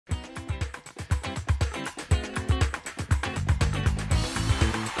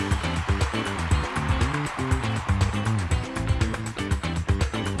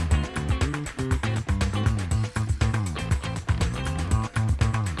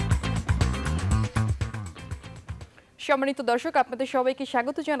সম্মানিত দর্শক, আপনাদের সবাইকে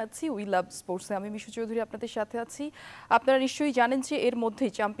স্বাগত জানাচ্ছি উই লাভ স্পোর্টসে। আমি মিশু চৌধুরী আপনাদের সাথে আছি। আপনারা নিশ্চয়ই জানেন যে এর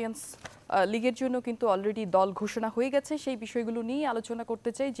মধ্যেই চ্যাম্পিয়ন্স লিগের জন্য কিন্তু অলরেডি দল ঘোষণা হয়ে গেছে। সেই বিষয়গুলো নিয়ে আলোচনা করতে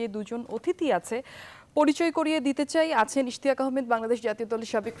চাই। যে দুজন অতিথি আছে পরিচয় করিয়ে দিতে চাই। আছেন ইশতিয়াক আহমেদ, বাংলাদেশ জাতীয় দলের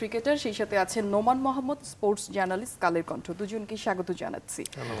সাবেক ক্রিকেটার, সেই সাথে আছেন নোমান মোহাম্মদ, স্পোর্টস জার্নালিস্ট, কালের কণ্ঠ। দুজনকে স্বাগত জানাচ্ছি।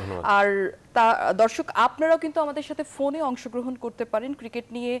 আর দর্শক, আপনারাও কিন্তু আমাদের সাথে ফোনে অংশগ্রহণ করতে পারেন। ক্রিকেট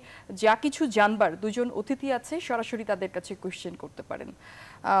নিয়ে যা কিছু জানবার দুজন অতিথি আছে, সরাসরি তাদের কাছে কোয়েশ্চেন করতে পারেন।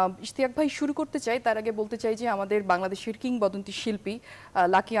 ইশতিয়াক ভাই, শুরু করতে চাই। তার আগে বলতে চাই যে আমাদের বাংলাদেশের কিংবদন্তি শিল্পী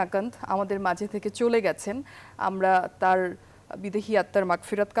লাকি আকান্ত আমাদের মাঝে থেকে চলে গেছেন। আমরা তার বিদেহী আত্মার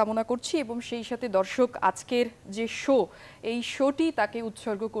মাগফিরাত কামনা করছি এবং সেই সাথে দর্শক, আজকের যে শো, এই শোটি তাকে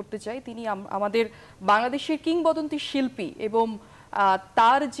উৎসর্গ করতে চাই। তিনি আমাদের বাংলাদেশের কিংবদন্তি শিল্পী এবং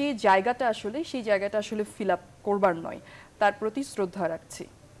তার যে জায়গাটা আসলে, সেই জায়গাটা আসলে ফিল আপ করবার নয়, তার প্রতি শ্রদ্ধা রাখছি।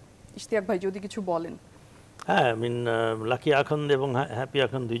 ইশতিয়াক ভাই, যদি কিছু বলেন। হ্যাঁ, লাকি আকান্ত এবং হ্যাপি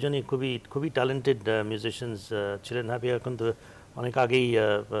আকান্ত দুইজনই খুবই ট্যালেন্টেড মিউজিশিয়ানস ছিলেন। হ্যাপি আকান্ত অনেক আগেই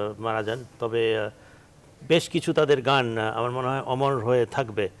মারা যান, তবে বেশ কিছু তাদের গান আমার মনে হয় অমর হয়ে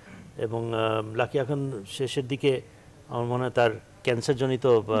থাকবে। এবং লাকি আকান্ত শেষের দিকে আমার মনে হয় তার ক্যান্সারজনিত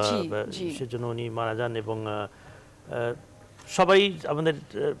সেজন্য উনি মারা যান। এবং সবাই আমাদের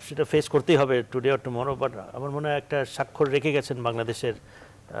সেটা ফেস করতেই হবে টুডে অর টুমরো। বাট আমার মনে হয় একটা স্বাক্ষর রেখে গেছেন বাংলাদেশের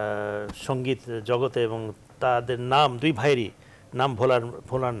সঙ্গীত জগতে, এবং তাদের নাম, দুই ভাইয়েরই নাম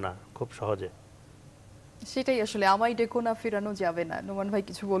ভোলার না খুব সহজে। সেটাই আসলে, আমায় ডেকো না ফেরানো যাবে না। নোমান ভাই,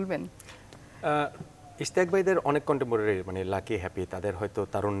 কিছু বলবেন? ইশতিয়াক ভাইদের অনেক কন্টেম্পোরারি, মানে লাকি, হ্যাপি, তাদের হয়তো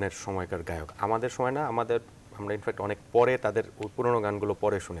তারুণ্যের সময়কার গায়ক। আমাদের সময় না, আমরা ইনফ্যাক্ট অনেক পরে তাদের পুরোনো গানগুলো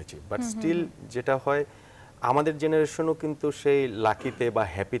পরে শুনেছি। বাট স্টিল যেটা হয়, আমাদের জেনারেশনও কিন্তু সেই লাকিতে বা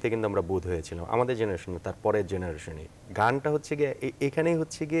হ্যাপিতে কিন্তু আমরা বোধ হয়েছিলাম। আমাদের জেনারেশনে, তার পরের জেনারেশনে গানটা হচ্ছে গিয়ে এখানেই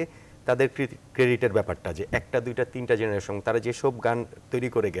হচ্ছে গিয়ে তাদের ক্রেডিটের ব্যাপারটা, যে একটা দুইটা তিনটা জেনারেশন তারা যেসব গান তৈরি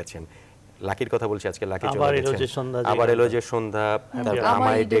করে গেছেন। লাকির কথা বলছি আজকে, লাকি চলে গেছেন, আবার এলো যে সন্ধ্যা, তারপর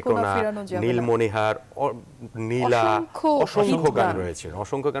আমায় ডেকো না, নীলমণিহার, নীলা, অসংখ্য গান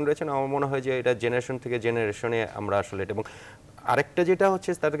রয়েছে। আমার মনে হয় যে এটা জেনারেশন থেকে জেনারেশনে আমরা আসলে এটা। এবং আরেকটা যেটা হচ্ছে,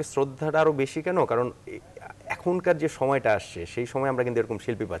 তাদেরকে শ্রদ্ধাটা আরো বেশি কেন, কারণ এখনকার যে সময়টা আসছে, সেই সময় আমরা কিন্তু এরকম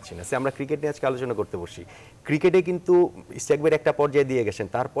শিল্পী পাচ্ছি না। আমরা ক্রিকেট নিয়ে আজকে আলোচনা করতে বসি, ক্রিকেটে কিন্তু ইশতিয়াক ভাই একটা পর্যায়ে দিয়ে গেছেন,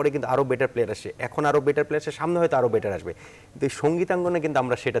 তারপরে কিন্তু আরো বেটার প্লেয়ার আসে, এখন আরো বেটার প্লেয়ার আসে, সামনে হয়তো আরো বেটার আসবে, কিন্তু এই সঙ্গীতাঙ্গনে কিন্তু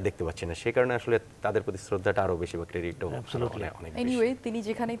আমরা সেটা দেখতে পাচ্ছি না। সেই কারণে আসলে তাদের প্রতি শ্রদ্ধাটা আরো বেশি বা ক্রেডিটও অনেক। এনিওয়ে, তিনি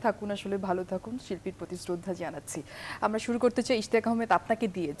যেখানেই থাকুন আসলে ভালো থাকুন, শিল্পীর প্রতি শ্রদ্ধা জানাচ্ছি। আমরা শুরু করতে চাই ইশতিয়াক আহমেদ আপনাকে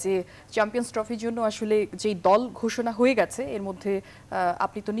দিয়ে, যে চ্যাম্পিয়ন্স ট্রফির জন্য আসলে যেই দল ঘোষণা হয়ে গেছে, এর মধ্যে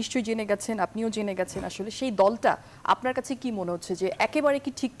আপনি তো নিশ্চয়ই জেনে গেছেন, আপনিও জেনে গেছেন, আসলে সেই দলটা আপনার কাছে কি মনে হচ্ছে যে একেবারে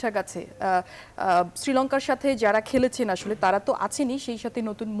কি ঠিকঠাক আছে? শ্রীলঙ্কার সাথে যারা খেলেছেন আসলে তারা তো আছেনই, সেই সাথে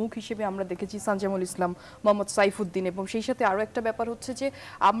নতুন মুখ হিসেবে আমরা দেখেছি সানজামুল ইসলাম, মোহাম্মদ সাইফুদ্দিন, এবং সেই সাথে আরো একটা ব্যাপার হচ্ছে যে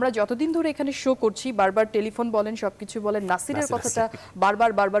আমরা যতদিন ধরে এখানে শো করছি, বারবার টেলিফোন বলেন, সবকিছু বলেন, নাসিরের কথাটা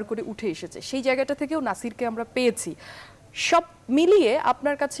বারবার করে উঠে এসেছে। সেই জায়গাটা থেকেও নাসিরকে আমরা পেয়েছি। সব মিলিয়ে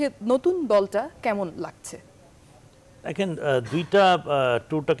আপনার কাছে নতুন দলটা কেমন লাগছে? দেখেন, দুইটা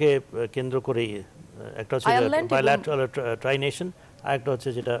ট্যুরটাকে কেন্দ্র করে, একটা হচ্ছে বাইল্যাটারাল ট্রাই নেশন, আর একটা হচ্ছে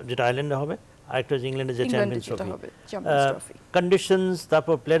যেটা আয়ারল্যান্ডে হবে, আর একটা হচ্ছে ইংল্যান্ডে যে চ্যাম্পিয়ন্স ট্রফি। কন্ডিশনস,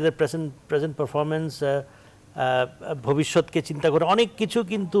 তারপর প্লেয়ারদের প্রেজেন্ট পারফরমেন্স, ভবিষ্যৎকে চিন্তা করে অনেক কিছু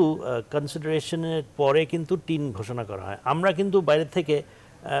কিন্তু কনসিডারেশনের পরে কিন্তু টিম ঘোষণা করা হয়। আমরা কিন্তু বাইরে থেকে,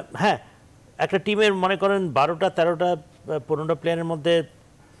 হ্যাঁ, একটা টিমের মনে করেন 12টা 13টা 15টা প্লেয়ারের মধ্যে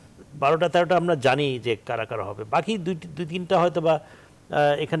 12টা 13টা আমরা জানি যে কারা কারা হবে, বাকি দুই তিনটা হয়তো বা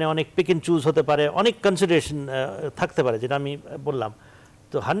এখানে অনেক পিক অ্যান্ড চুজ হতে পারে, অনেক কনসিডারেশন থাকতে পারে, যেটা আমি বললাম।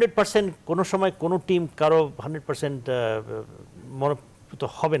 তো 100% কোনো সময় কোনো টিম কারো 100% মনোভূত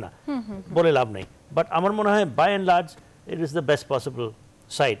হবে না বলে লাভ নেই। বাট আমার মনে হয় by and large it is the best possible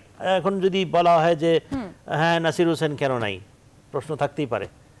side. এখন যদি বলা হয় যে হ্যাঁ, নাসির হোসেন কেন নাই, প্রশ্ন থাকতেই পারে।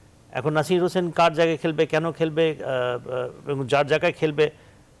 এখন নাসির হোসেন কার জায়গায় খেলবে, কেন খেলবে, এবং যার জায়গায় খেলবে,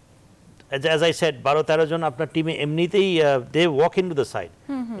 as I said, 12-13 জন আপনার টিমে এমনিতেই they walk into the side.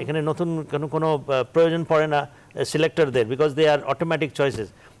 এখানে নতুন কোনো প্রয়োজন পড়ে না সিলেক্টরদের, because they R automatic choices.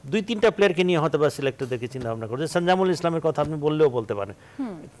 2-3টা প্লেয়ারকে নিয়ে হয়তো বা সিলেক্টরদেরকে চিন্তা ভাবনা করছে। সানজামুল ইসলামের কথা আপনি বললেও বলতে পারেন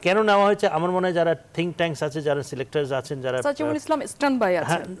কেন নেওয়া হয়েছে। আমার মনে হয় যারা থিঙ্ক ট্যাঙ্কস আছে, যারা সিলেক্টরস আছেন, যারা সানজামুল ইসলাম স্ট্যান্ড বাই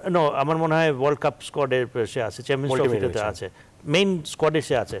আছে, নো, আমার মনে হয় ওয়ার্ল্ড কাপ স্কোয়াডের সে আছে, চ্যাম্পিয়ন্স ট্রফিতে আছে, মেইন স্কোয়াডে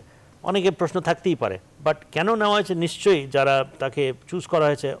সে আছে। অনেকে প্রশ্ন থাকতেই পারে, বাট কেন নেওয়া হয়েছে, নিশ্চয়ই যারা তাকে চুজ করা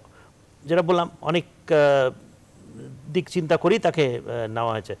হয়েছে, যেটা বললাম, অনেক দিক চিন্তা করেই তাকে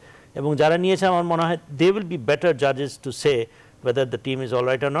নেওয়া হয়েছে। এবং যারা নিয়েছে আমার মনে হয় they will be better জাজেস to say whether the team is all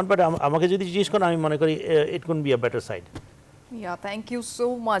right or not, but আমাকে যদি জিজ্ঞেস করেন, আমি মনে করি it could be a better side. Thank you so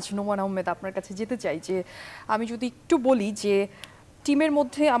much Noman Ahmed. আপনার কাছে যেতে চাই যে আমি যদি একটু বলি যে টিমের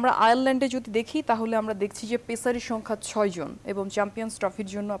মধ্যে আমরা আয়ারল্যান্ডে যদি দেখি তাহলে আমরা দেখছি যে পেসারের সংখ্যা 6 জন এবং চ্যাম্পিয়ন্স ট্রফির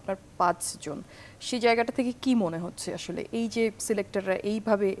জন্য আপনার 5 জন। সেই জায়গাটা থেকে কি মনে হচ্ছে আসলে এই যে সিলেক্টররা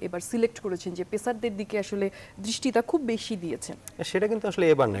এইভাবে এবার সিলেক্ট করেছেন যে পেসারদের দিকে আসলে দৃষ্টিটা খুব বেশি দিয়েছেন? সেটা কিন্তু আসলে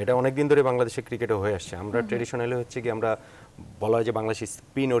এবার না, এটা অনেকদিন ধরে বাংলাদেশের ক্রিকেটে হয়ে আসছে। আমরা ট্রেডিশনালি হচ্ছে কি আমরা বলা হয় যে বাংলাদেশ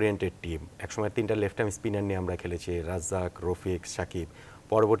স্পিন ওরিয়েন্টেড টিম। একসময় 3টা লেফট আর্ম স্পিনার নিয়ে আমরা খেলেছি, রাজ্জাক, রফিক, সাকিব।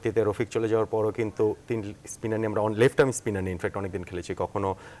 পরবর্তীতে রফিক চলে যাওয়ার পরও কিন্তু 3 স্পিনার নিয়ে আমরা লেফট আর্ম স্পিনার নিয়ে ইনফ্যাক্ট অনেকদিন খেলেছি। কখনো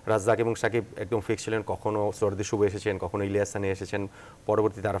রাজ্জাক এবং সাকিব একদম ফিক্স ছিলেন, কখনো সরদি শুভ এসেছেন, কখনো ইলিয়াস সানি এসেছেন,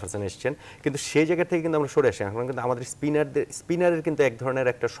 পরবর্তীতে আরাফ হাসান এসেছেন। কিন্তু সেই জায়গা থেকে কিন্তু আমরা সরে আসি। এখন কিন্তু আমাদের স্পিনারের কিন্তু এক ধরনের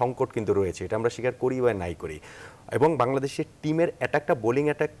একটা সংকট কিন্তু রয়েছে, এটা আমরা স্বীকার করি বা নাই করি। এবং বাংলাদেশের টিমের অ্যাটাকটা, বোলিং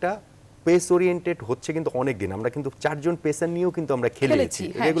অ্যাটাকটা পেস ওরিয়েন্টেড হচ্ছে কিন্তু অনেক দিন। আমরা কিন্তু 4 জন পেসার নিয়েও কিন্তু আমরা খেলেছি,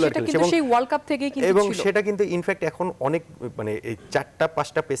 রেগুলার খেলেছি এবং সেই ওয়ার্ল্ড কাপ থেকেই কিন্তু এবং সেটা কিন্তু ইনফ্যাক্ট এখন অনেক মানে এই 4টা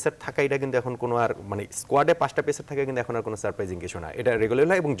 5টা পেসার থাকা এটা কিন্তু এখন কোনো আর মানে স্কোয়াডে 5টা পেসার থাকা কিন্তু এখন আর কোনো সারপ্রাইজিং কিছু না, এটা রেগুলার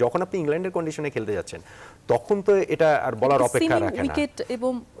হয়। এবং যখন আপনি ইংল্যান্ডের কন্ডিশনে খেলতে যাচ্ছেন তখন তো এটা আর বলার অপেক্ষা রাখে না,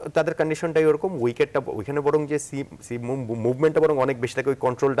 এবং তাদের কন্ডিশনটাই ওরকম। উইকেটটা ওইখানে বরং যে মুভমেন্টটা বরং অনেক বেশি থাকে, ওই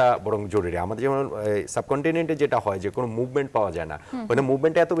কন্ট্রোলটা বরং জরুরি। আমাদের যেমন সাবকন্টিনেন্টে যেটা হয় যে কোনো মুভমেন্ট পাওয়া যায় না, মানে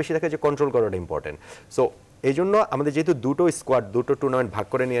মুভমেন্টটা এত বেশি থাকে যে কন্ট্রোল করাটা ইম্পর্টেন্ট। সো এই জন্য আমাদের যেহেতু দুটো স্কোয়াড, দুটো টুর্নামেন্ট ভাগ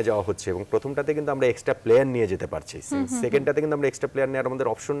করে নিয়ে যাওয়া হচ্ছে এবং প্রথমটাতে কিন্তু আমরা এক্সট্রা প্লেয়ার নিয়ে যেতে পারছি, সেকেন্ডটাতে কিন্তু আমরা এক্সট্রা প্লেয়ার নেওয়ার আমাদের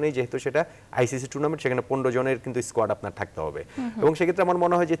অপশন নেই, যেহেতু সেটা আইসিসি টুর্নামেন্ট, সেখানে 15 জনের কিন্তু স্কোয়াড আপনার থাকতে হবে। এবং সেক্ষেত্রে আমার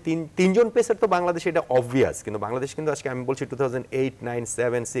মনে হয় যে তিনজন পেসার তো বাংলাদেশে এটা অবভিয়াস, কিন্তু বাংলাদেশ কিন্তু আজকে আমি বলছি 2008, 9,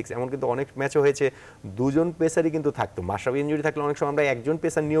 7, 6 এমন কিন্তু অনেক ম্যাচও হয়েছে 2 জন পেসারই কিন্তু থাকতো। মাশরাফি ইনজুরি থাকলে অনেক সময় আমরা 1 জন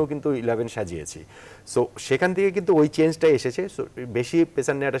পেসার নিয়েও কিন্তু 11 সাজিয়েছি। সো সেখান থেকে কিন্তু ওই চেঞ্জটা এসেছে। সো বেশি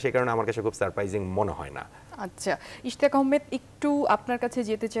পেসার নেওয়াটা সে কারণে আমার কাছে খুব সারপ্রাইজিং মনে হয় না। আচ্ছা, ইশতিয়াক আহমেদ একটু আপনার কাছে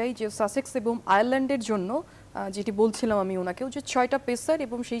যেতে চাই যে সাসেক্স এবং আয়ারল্যান্ডের জন্য যেটি বলছিলাম আমি ওনাকেও যে 6টা পেসার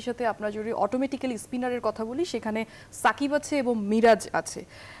এবং সেই সাথে আপনার যদি অটোমেটিক্যালি স্পিনারের কথা বলি সেখানে সাকিব আছে এবং মিরাজ আছে।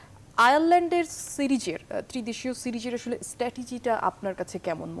 আয়ারল্যান্ডের সিরিজের ত্রিদেশীয় সিরিজের আসলে স্ট্র্যাটেজিটা আপনার কাছে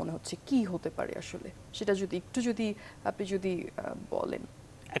কেমন মনে হচ্ছে, কি হতে পারে আসলে সেটা যদি আপনি বলেন।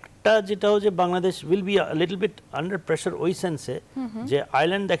 একটা যেটাও যে Bangladesh will be little bit under pressure ওই সেন্সে যে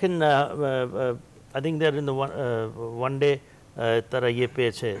আয়ারল্যান্ড দেখেন I think they R in the one day তারা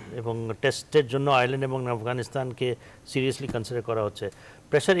পেয়েছে এবং টেস্টের জন্য আয়ারল্যান্ড এবং আফগানিস্তানকে সিরিয়াসলি কনসিডার করা হচ্ছে।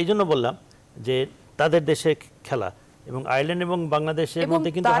 প্রেসার এই জন্য বললাম যে তাদের দেশে খেলা এবং আয়ারল্যান্ড এবং বাংলাদেশের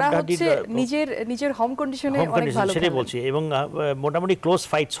মধ্যে কিন্তু নিজের হোম কন্ডিশনে অনেক ভালো সেটাই বলছি এবং মোটামুটি ক্লোজ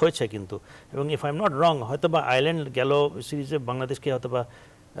ফাইটস হয়েছে কিন্তু। এবং if I am not wrong হয়তো বা আয়ারল্যান্ড গেল সিরিজে বাংলাদেশকে হয়তো বা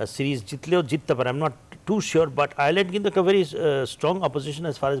সিরিজ জিতলেও জিততে পারে, I am not to sure, but Ireland কিন্তু একটা very strong opposition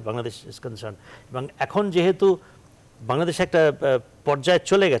as far age Bangladesh is concern. এবং এখন যেহেতু বাংলাদেশ একটা পর্যায়ে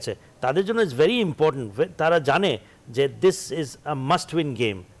চলে গেছে তাদের জন্য ইটস ভেরি ইম্পর্টেন্ট, তারা জানে যে this is a must win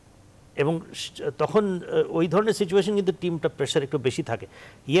game এবং তখন ওই ধরনের সিচুয়েশন কিন্তু টিমটা প্রেশার একটু বেশি থাকে।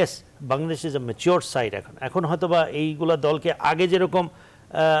 Yes, Bangladesh is a mature side এখন হয়তো বা এইগুলো দলকে আগে যেরকম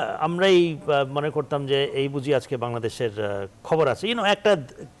আমরাই মনে করতাম যে এই বুঝি আজকে বাংলাদেশের খবর আছে,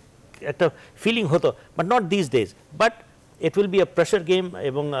 একটা ফিলিং হতো, but not this days, but it will be a pressure game.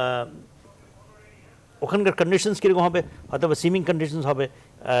 এবং ওখানকার কন্ডিশনস কীরকম হবে, হয়তো বা সিমিং কন্ডিশনস হবে,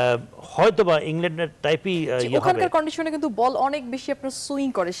 হয়তো বা ইংল্যান্ডের টাইপই ওখানকার কন্ডিশনে কিন্তু বল অনেক বেশি আপনার সুইং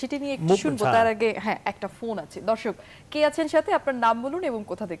করে, সেটা নিয়ে একটু শুনবো। তার আগে হ্যাঁ একটা ফোন আছে। দর্শক কে আছেন সাথে, আপনার নাম বলুন এবং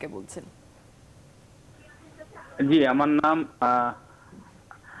কোথা থেকে বলছেন? জি, আমার নাম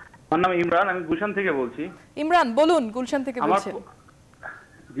ইমরান, আমি গুলশান থেকে বলছি। ইমরান বলুন, গুলশান থেকে বলছেন।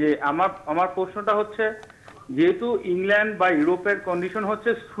 যে আমার প্রশ্নটা হচ্ছে, যেহেতু ইংল্যান্ড বা ইউরোপের কন্ডিশন হচ্ছে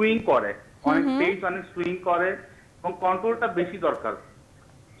সুইং করে, অনেক পেস অনেক সুইং করে এবং কন্ট্রোলটা বেশি দরকার,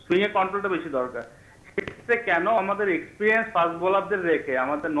 সুইং এর কন্ট্রোলটা বেশি দরকার, সেক্ষেত্রে কেন আমাদের এক্সপিরিয়েন্স ফাস্ট বোলারদের রেখে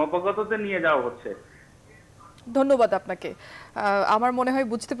আমাদের নবাগতদের নিয়ে যাওয়া হচ্ছে? ধন্যবাদ আপনাকে। আমার মনে হয়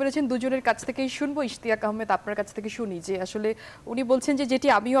বুঝতে পেরেছেন, দুজনের কাছ থেকেই শুনবো। ইশতিয়াক আহমেদ আপনার কাছ থেকে শুনি যে আসলে উনি বলছেন যে যেটি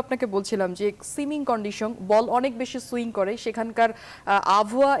আমিও আপনাকে বলছিলাম যে সিমিং কন্ডিশন, বল অনেক বেশি সুইং করে, সেখানকার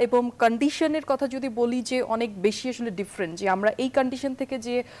আবহাওয়া এবং কন্ডিশনের কথা যদি বলি যে অনেক বেশি আসলে ডিফারেন্ট, যে আমরা এই কন্ডিশন থেকে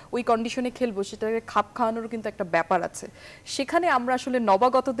যে ওই কন্ডিশনে খেলবো সেটাকে খাপ খাওয়ানোর কিন্তু একটা ব্যাপার আছে। সেখানে আমরা আসলে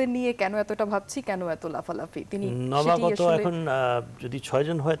নবাগতদের নিয়ে কেন এতটা ভাবছি, কেন এত লাফালাফি? তিনি নবাগত এখন যদি 6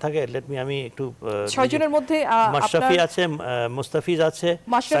 জন হয়ে থাকে, আমি একটু 6 জনের মধ্যে মাশরাফি আছে, মুস্তাফিজ আছে,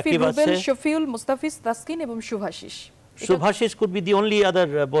 সাকিব আছে, শফিউল, মুস্তাফিজ, তাসকিন এবং Shubhashis. Shubhashis could be the only other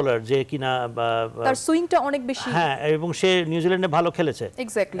bowler যে কিনা তার সুইংটা অনেক বেশি, হ্যাঁ, এবং সে নিউজিল্যান্ডে ভালো খেলেছে,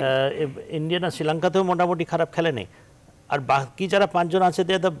 এক্স্যাক্টলি। ইন্ডিয়া না শ্রীলঙ্কাতেও মোটামুটি খারাপ খেলেনি। আর বাকি যারা 5 জন আছে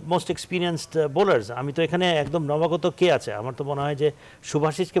দে are the most experienced bowlers. আমি তো এখানে একদম নবাগত কে আছে, আমার তো মনে হয় যে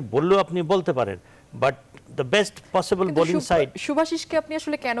শুভাশিসকে বললেও আপনি বলতে পারেন but the best possible bowling side. শুভাশিসকে আপনি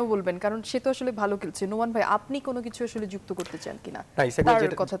আসলে কেন বলবেন, কারণ সে তো আসলে ভালো খেলছে। নোমান ভাই, আপনি কোনো কিছু আসলে যুক্ত করতে চান কিনা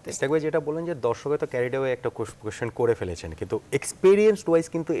তার কথাতে? ইসতাক ভাই যেটা বলেন যে দর্শক তো ক্যারিড অ্যাওয়ে একটা কোশ্চেন করে ফেলেছেন, কিন্তু এক্সপেরিয়েন্সড ওয়াইজ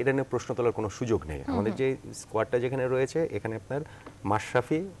কিন্তু এটা নিয়ে প্রশ্ন তোলার কোনো সুযোগ নেই। আমাদের যে স্কোয়াডটা যেখানে রয়েছে, এখানে আপনার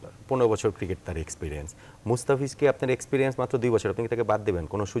মাশরাফি 15 বছর ক্রিকেট তার এক্সপিরিয়েন্স, মুস্তাফিজকে আপনার এক্সপিরিয়েন্স মাত্র 2 বছর, আপনি তাকে বাদ দেবেন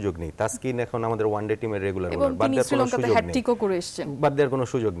কোনো সুযোগ নেই। তাসকিন এখন আমাদের ওয়ানডে টিমের রেগুলার বোলার, বাদ দেওয়ার কোনো সুযোগ নেই, বাদ দেওয়ার কোনো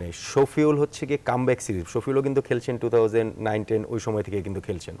সুযোগ নেই। শফিউল হচ্ছে কি কামব্যাক সিরিজ, শফিউলও কিন্তু খেলছেন 2009-10 ওই সময় থেকে কিন্তু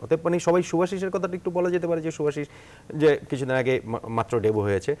খেলছেন। অতএব মানে সবাই সুভাশিসের কথাটা একটু বলা যেতে পারে যে সুভাশিস যে কিছুদিন আগে মাত্র ডেবু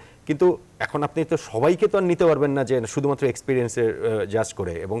হয়েছে, কিন্তু এখন আপনি তো সবাইকে তো আর নিতে পারবেন না যে শুধুমাত্র এক্সপিরিয়েন্সের জাজ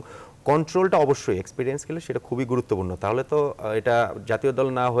করে, এবং কন্ট্রোলটা অবশ্যই এক্সপিরিয়েন্স খেলে সেটা খুবই গুরুত্বপূর্ণ। তাহলে তো এটা জাতীয় দল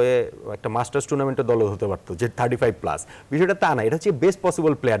না হয়ে একটা মাস্টার্স টুর্নামেন্টের দলও হতে পারতো যে 35+। বিষয়টা তা না, এটা হচ্ছে বেস্ট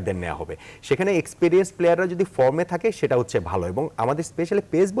পসিবল প্লেয়ারদের নেওয়া হবে। সেখানে এক্সপিরিয়েন্স প্লেয়াররা যদি ফর্মে থাকে সেটা হচ্ছে ভালো, এবং আমাদের স্পেশালি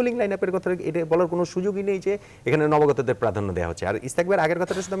পেস বোলিং লাইন আপের কথা এটা বলার কোনো সুযোগই নেই যে এখানে নবাগতদের প্রাধান্য দেওয়া হচ্ছে। আর ইস্তাক ভাইয়ের আগের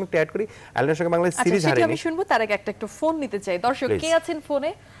কথাটা শুধু আমি একটু অ্যাড করি, আয়ারল্যান্ডের সঙ্গে বাংলাদেশ সিরিজ হারেনি। আমি শুনবো, তার আগে একটা ফোন নিতে চাই। দর্শক কে আছেন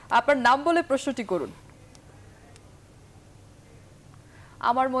ফোনে? আপনার নাম বলে প্রশ্নটি করুন।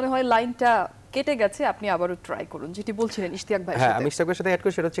 আমার মনে হয় লাইনটা কেটে গেছে, আপনি আবারও ট্রাই করুন যেটি বলছিলেন ইশতিয়াক ভাই। হ্যাঁ, আমি ইশতিয়াক ভাইয়ের সাথে অ্যাড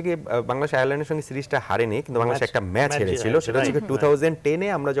করি, সেটা হচ্ছে কি বাংলাদেশ আয়ারল্যান্ডের সঙ্গে সিরিজটা হারেনি, কিন্তু বাংলাদেশ একটা ম্যাচ হেরেছিল। সেটা হচ্ছে 2010-এ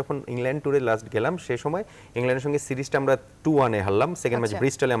আমরা যখন ইংল্যান্ড ট্যুরে লাস্ট গেলাম, সেই সময় ইংল্যান্ডের সঙ্গে সিরিজটা আমরা 2-1-এ হারলাম। সেকেন্ড ম্যাচ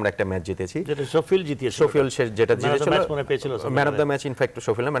ব্রিস্টলে আমরা একটা ম্যাচ জিতেছি, যেটা শফিউল জিতেছিল। শফিউল যেটা জিতেছিল, man of the match in fact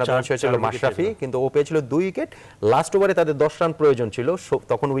Shafiul না, ম্যান অফ দ্য ম্যাচ হয়েছিল মাশরাফি, কিন্তু ও পেয়েছিল 2 উইকেট। লাস্ট ওভারে তাদের 10 রান প্রয়োজন ছিল,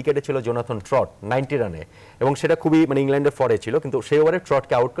 তখন উইকেটে ছিল জোনাথন ট্রট 90 রানে, এবং সেটা খুবই মানে ইংল্যান্ডের ফরে ছিল, কিন্তু সেই ওভারে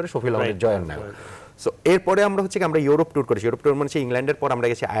ট্রটকে আউট করে শফিউল আমাদের জয়ের নেয়। সো এরপরে আমরা হচ্ছে আমরা ইউরোপ ট্যুর করেছি। ইউরোপ ট্যুর মানে ইংল্যান্ডের পর আমরা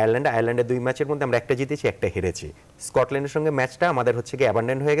গেছি আয়ারল্যান্ডে। আয়ারল্যান্ডের 2 ম্যাচের মধ্যে আমরা একটা জিতেছি, একটা হেরেছি। স্কটল্যান্ডের সঙ্গে ম্যাচটা আমাদের হচ্ছে কি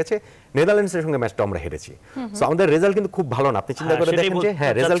অ্যাবান্ডেন্ট হয়ে গেছে, নেদারল্যান্ডসের সঙ্গে ম্যাচটা আমরা হেরেছি। সো আমাদের রেজাল্ট কিন্তু খুব ভালো না। আপনি চিন্তা করে দেখেন যে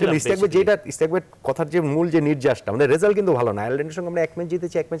হ্যাঁ, রেজাল্ট কিন্তু ইস্তাকবের কথার যে মূল যে নির্যাসটা, আমাদের রেজাল্ট কিন্তু ভালো না। আয়ারল্যান্ডের সঙ্গে আমরা 1 ম্যাচ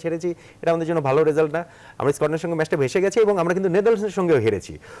জিতেছি, 1 ম্যাচ হেরেছি, এটা আমাদের জন্য ভালো রেজাল্ট না। আমরা স্কটল্যান্ডের সঙ্গে ম্যাচটা ভেসে গেছি, এবং আমরা কিন্তু নেদারল্যান্ডসের সঙ্গেও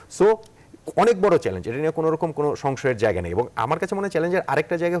হেরেছি। সো অনেক বড় চ্যালেঞ্জ, এটা নিয়ে কোনো রকম কোনো সংশয়ের জায়গা নেই। এবং আমার কাছে মনে হয় চ্যালেঞ্জের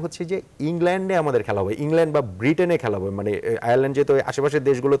আরেকটা জায়গা হচ্ছে যে ইংল্যান্ডে আমাদের খেলা হবে, ইংল্যান্ড বা ব্রিটেনে খেলা হবে, মানে আয়ারল্যান্ড যেহেতু আশেপাশের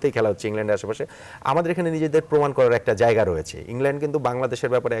দেশগুলোতেই খেলা হচ্ছে, ইংল্যান্ডের আশেপাশে, আমাদের এখানে নিজেদের প্রমাণ করার একটা জায়গা রয়েছে। ইংল্যান্ড কিন্তু বাংলাদেশের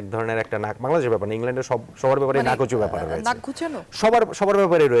ব্যাপারে এক ধরনের একটা বাংলাদেশের ব্যাপারে ইংল্যান্ডের সবার ব্যাপারে নাকচু ব্যাপার রয়েছে, সবার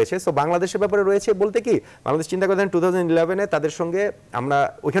ব্যাপারে রয়েছে। সো বাংলাদেশের ব্যাপারে রয়েছে বলতে কি, বাংলাদেশ চিন্তা করেন 2011-এ তাদের সঙ্গে আমরা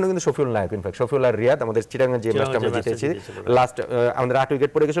ওইখানেও কিন্তু শফিউল নায়ক, ইনফ্যাক্ট শফিউল আর রিয়াদ, আমাদের চিটাগাং যে ম্যাচটা আমরা জিতেছি লাস্ট, আমাদের 8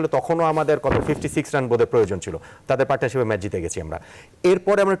 উইকেট পড়ে গেছিল, তখনও আমাদের কত 56 রান বোধহয় প্রয়োজন ছিল, তাদের পার্টনারশিপে ম্যাচ জিতে গেছি আমরা।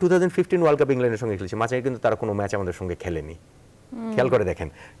 এরপরে আমরা 2015 ওয়ার্ল্ড কাপ ইংল্যান্ডের সঙ্গে খেলেছি, মাঝে কিন্তু তারা কোনো ম্যাচ আমাদের সঙ্গে খেলেনি। খেয়াল করে দেখেন,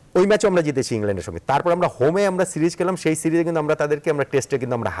 ওই ম্যাচে আমরা জিতেছি ইংল্যান্ডের সঙ্গে। তারপর আমরা হোমে আমরা সিরিজ খেলাম, সেই সিরিজে কিন্তু আমরা তাদেরকে আমরা টেস্টে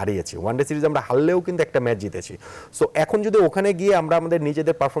কিন্তু আমরা হারিয়েছি। ওয়ানডে সিরিজ আমরা হারলেও কিন্তু একটা ম্যাচ জিতেছি। সো এখন যদি ওখানে গিয়ে আমরা আমাদের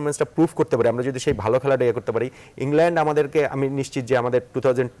নিজেদের পারফরমেন্সটা প্রুভ করতে পারি, আমরা যদি সেই ভালো খেলাটা ইয়ে করতে পারি, ইংল্যান্ড আমাদেরকে, আমি নিশ্চিত যে আমাদের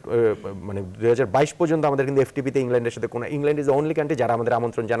 2022 পর্যন্ত আমাদের কিন্তু এফটিপিতে ইংল্যান্ডের সাথে কোনো, England is the only country যারা আমাদের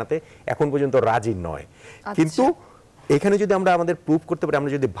আমন্ত্রণ জানাতে এখন পর্যন্ত রাজি নয়। কিন্তু এখানে যদি আমরা আমাদের প্রুভ করতে পারি,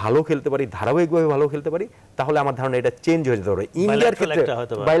 আমরা যদি ভালো খেলতে পারি, ধারাবাহিকভাবে ভালো খেলতে পারি, তাহলে আমার ধারণা এটা চেঞ্জ হয়ে যেতে পারে। ইন্ডিয়ার ক্ষেত্রে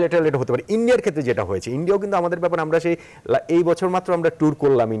বাইলেটারাল এটা হতে পারে, ইন্ডিয়ার ক্ষেত্রে যেটা হয়েছে, ইন্ডিয়াও কিন্তু আমাদের ব্যাপারে, আমরা সেই এই বছর মাত্র আমরা ট্যুর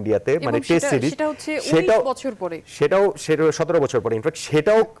করলাম ইন্ডিয়াতে, মানে টেস্ট সিরিজ, সেটাও 17 বছর পরে, ইনফ্যাক্ট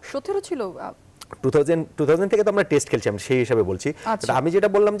সেটাও 17 ছিল 2000 থেকে তো আমরা টেস্ট খেলছি, আমি সেই হিসাবে বলছি। আমি যেটা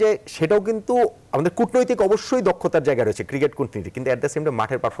বললাম যে সেটাও কিন্তু আমাদের কূটনৈতিক অবশ্যই দক্ষতার জায়গা রয়েছে, ক্রিকেট কূটনীতি, কিন্তু অ্যাট দ্য সেম টাইম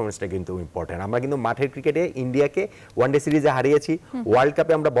মাঠের পারফরমেন্সটা কিন্তু ইম্পর্টেন্ট। আমরা কিন্তু মাঠের ক্রিকেটে ইন্ডিয়াকে ওয়ানডে সিরিজে হারিয়েছি, ওয়ার্ল্ড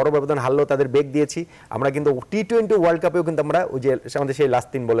কাপে আমরা বড় ব্যবধান হারলেও তাদের বেগ দিয়েছি, আমরা কিন্তু টি20 ওয়ার্ল্ড কাপেও কিন্তু আমরা ওই যে আমাদের সেই লাস্ট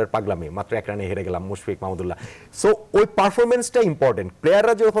 3 বলের পাগলামি, মাত্র 1 রানে হেরে গেলাম মুশফিক মাহমুদুল্লাহ। সো ওই পারফরমেন্সটা ইম্পর্টেন্ট,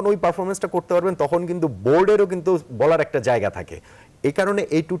 প্লেয়াররা যখন ওই পারফরমেন্সটা করতে পারবেন তখন কিন্তু বোর্ডেরও কিন্তু বলার একটা জায়গা থাকে। এই কারণে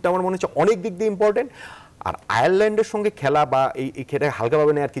এই ট্যুরটা আমার মনে হচ্ছে অনেক দিক দিয়ে ইম্পর্টেন্ট। আর আয়ারল্যান্ডের সঙ্গে খেলা বা এই খেলা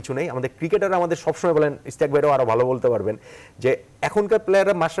হালকাভাবে নেওয়ার কিছু নেই। আমাদের ক্রিকেটাররা আমাদের সবসময় বলেন, ইস্তাক ভাইরাও আরও ভালো বলতে পারবেন, যে এখনকার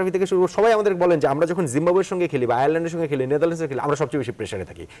প্লেয়াররা মাশরাফি থেকে শুরু সবাই আমাদের বলেন যে আমরা যখন জিম্বাবুয়ের সঙ্গে খেলি বা আয়ারল্যান্ডের সঙ্গে খেলি, নেদারল্যান্ডসের খেলি, আমরা সবচেয়ে বেশি প্রেশারে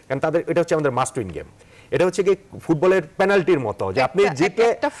থাকি, কারণ তাদের এটা হচ্ছে আমাদের মাস্ট উইন গেম। এটা হচ্ছে কি ফুটবলের পেনাল্টির মতো, যে আপনি জিতলে,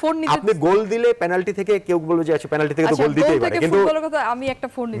 আপনি গোল দিলে পেনাল্টি থেকে কেউ বলবে যে আচ্ছা পেনাল্টি থেকে তো গোল দিতেই পারে, কিন্তু আমি একটা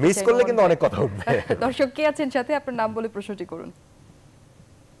ফোন নিতে চাই, মিস করলে কিন্তু অনেক কথা উঠবে। দর্শক কে আছেন সাথে, আপনার নাম বলে প্রশ্নটি করুন।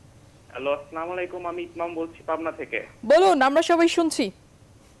 হ্যালো, আসসালামু আলাইকুম, আমি ইমাম বলছি পাবনা থেকে। বলুন, আমরা সবাই শুনছি।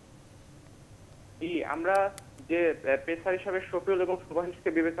 আমরা যে পেসার হিসেবে শফিউল এবং সুভাশিসকে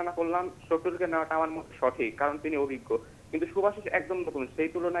বিবেচনা করলাম, শফিউলকে নেওয়াটা আমার মতে সঠিক, কারণ তিনি অভিজ্ঞ, কিন্তু সুভাশিস একদম নতুন, সেই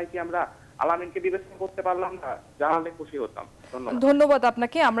তুলনায় কি আমরা আলামিনকে বিবেচনা করতে পারলাম না? জানালে খুশি হতাম। ধন্যবাদ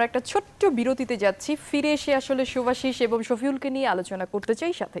আপনাকে। আমরা একটা ছোট্ট বিরতিতে যাচ্ছি, ফিরে এসে আসলে সুভাশিস এবং শফিউলকে নিয়ে আলোচনা করতে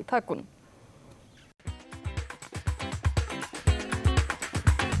চাই, সাথেই থাকুন।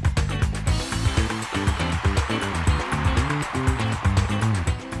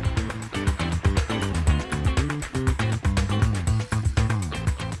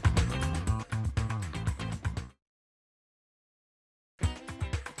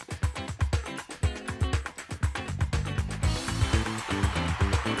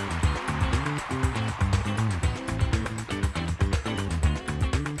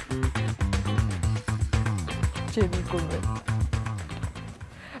 ট্রেনিং করবেন।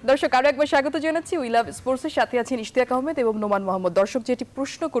 দর্শক আরো একবার স্বাগত জানাচ্ছি উই লাভ স্পোর্টসের সাথে আছেন ইশতিয়াক আহমেদ এবং নোমান মোহাম্মদ। দর্শক যেটি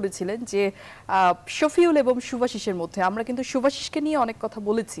প্রশ্ন করেছিলেন যে শফিউল এবং শুভাশিসের মধ্যে, আমরা কিন্তু শুভাশিসকে নিয়ে অনেক কথা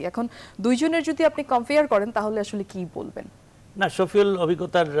বলেছি, এখন দুইজনের যদি আপনি কম্পেয়ার করেন তাহলে আসলে কি বলবেন? না, শফিউল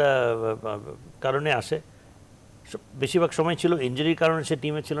অভিজ্ঞতার কারণে আসে, বেশিরভাগ সময় ছিল ইনজুরির কারণে সে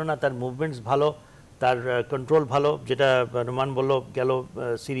টিমে ছিল না। তার মুভমেন্টস ভালো, তার কন্ট্রোল ভালো, যেটা নোমান বলল গেল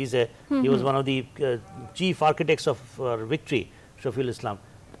সিরিজে হি was one of the chief architects of victory Shafiul Islam.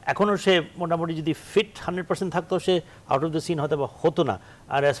 এখনও সে মোটামুটি যদি ফিট 100% থাকতো সে আউট অফ দ্য সিন হতো না।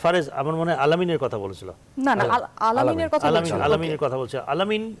 আর অ্যাজ ফার এজ আমার মনে হয় আলামিনের কথা বলেছিল, না না আলামিনের কথা বলছি, আলামিনের কথা বলছে।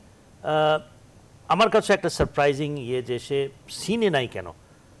 আলামিন আমার কাছে একটা সারপ্রাইজিং যে সে সিনে নাই কেন,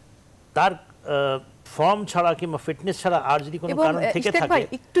 তার ফর্ম ছাড়া কিংবা ফিটনেস ছাড়া আর যদি কোনো কারণ থেকে থাকে। ভাই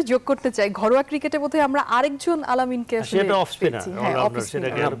একটু যোগ করতে চাই, ঘরোয়া ক্রিকেটে বোধহয় আমরা আরেকজন আলামিনকে আসলে সেটা অফ স্পিনার, অলরাউন্ডার, সেটা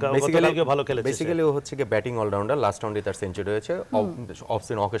গতকালকে ভালো খেলেছে। বেসিক্যালি ও হচ্ছে কি ব্যাটিং অলরাউন্ডার, লাস্ট রাউন্ডে তার সেঞ্চুরি হয়েছে, off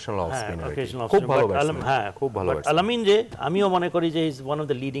spin occasional off spinner, খুব ভালো ব্যাটসম্যান। হ্যাঁ, খুব ভালো ব্যাটসম্যান আলামিন, যে আমিও মনে করি যে is one of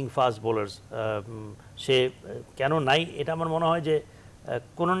the leading fast bowlers. সে কেন নাই এটা আমার মনে হয় যে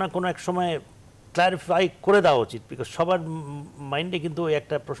কোনো না কোনো এক সময় ক্লারিফাই করে দেওয়া উচিত, বিকজ সবার মাইন্ডে কিন্তু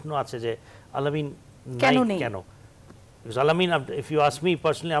একটা প্রশ্ন আছে যে আলামিন কেন। আলামিন, if you ask me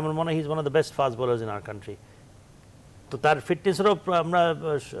personally, আমার মনে হয় he is one of the best fast bowlers in our country. তো তার ফিটনেসেরও আমরা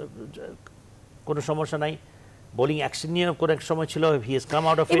কোনো সমস্যা নাই, বোলিং অ্যাকশন নিয়ে কোনো এক সময় ছিল, he has come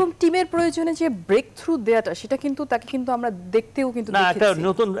out of it. এবং টিমের প্রয়োজনে যে ব্রেক থ্রু দেয়াটা, সেটা কিন্তু তাকে কিন্তু আমরা দেখতেও কিন্তু না, একটা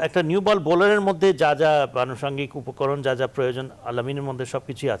নতুন একটা নিউ বল বোলারের মধ্যে যা যা আনুষঙ্গিক উপকরণ যা যা প্রয়োজন আলামিনের মধ্যে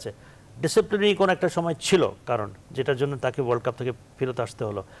সবকিছুই আছে। ডিসিপ্লিনারি কোন একটা সময় ছিল কারণ, যেটার জন্য তাকে ওয়ার্ল্ড কাপ থেকে ফেরত আসতে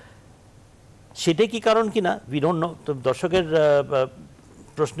হলো, সেটাই কি কারণ কিনা উই ডোন্ট নো। তো দর্শকের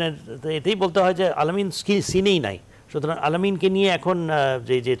প্রশ্নের এটাই বলতে হয় যে আলামিন সিনেই নাই, সুতরাং আলামিনকে নিয়ে এখন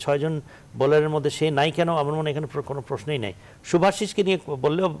যে 6 জন বোলারের মধ্যে সে নাই কেন, আমার মনে হয় এখানে কোনো প্রশ্নই নাই। শুভাশিসকে নিয়ে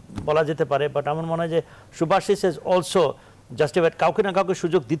বললেও বলা যেতে পারে, বাট আমার মনে হয় যে শুভাশিস ইজ অলসো জাস্টিফাইড, কাউকে না কাউকে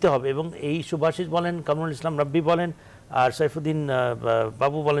সুযোগ দিতে হবে। এবং এই শুভাশিস বলেন, কামরুল ইসলাম রাব্বি বলেন, আর সাইফুদ্দিন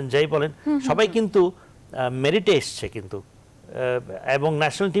বাবু বলেন, যাই বলেন, সবাই কিন্তু মেরিটে এসছে কিন্তু। এবং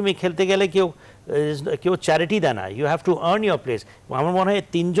ন্যাশনাল টিমে খেলতে গেলে কেউ চ্যারিটি দেয় না, you have to earn your place. আমার মনে হয়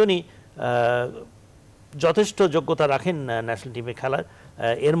তিনজনই যথেষ্ট যোগ্যতা রাখেন ন্যাশনাল টিমে খেলার।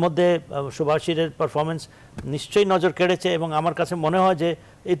 এর মধ্যে শুভাশিসের পারফরমেন্স নিশ্চয়ই নজর কেড়েছে এবং আমার কাছে মনে হয় যে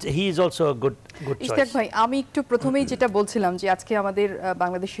he is also good choice. Ishtiaq ভাই, আমি একটু প্রথমেই যেটা বলছিলাম যে আজকে আমাদের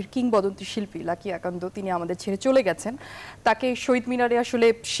বাংলাদেশের কিংবদন্তি শিল্পী লাকি আকান্দ, তিনি আমাদের ছেড়ে চলে গেছেন। তাকে শহীদ মিনারে আসলে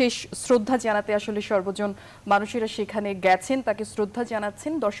শেষ শ্রদ্ধা জানাতে আসলে সর্বজন মানুষেরা সেখানে গেছেন, তাকে শ্রদ্ধা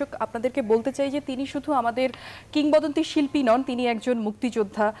জানাচ্ছেন। দর্শক, আপনাদেরকে বলতে চাই যে তিনি শুধু আমাদের কিংবদন্তি শিল্পী নন, তিনি একজন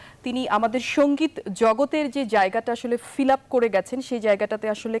মুক্তিযোদ্ধা। তিনি আমাদের সঙ্গীত জগতের যে জায়গাটা আসলে ফিল আপ করে গেছেন, সেই জায়গাটাতে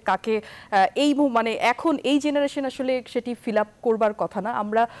আসলে কাকে মানে এখন এই জেনারেশন আসলে সেটি ফিল আপ করবার কথা না।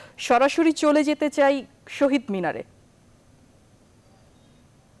 আমরা সরাসরি চলে যেতে চাই শহীদ মিনারে।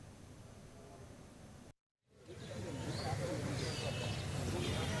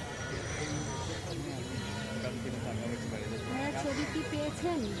 ছবি কি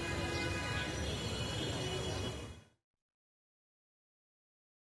পেয়েছেন?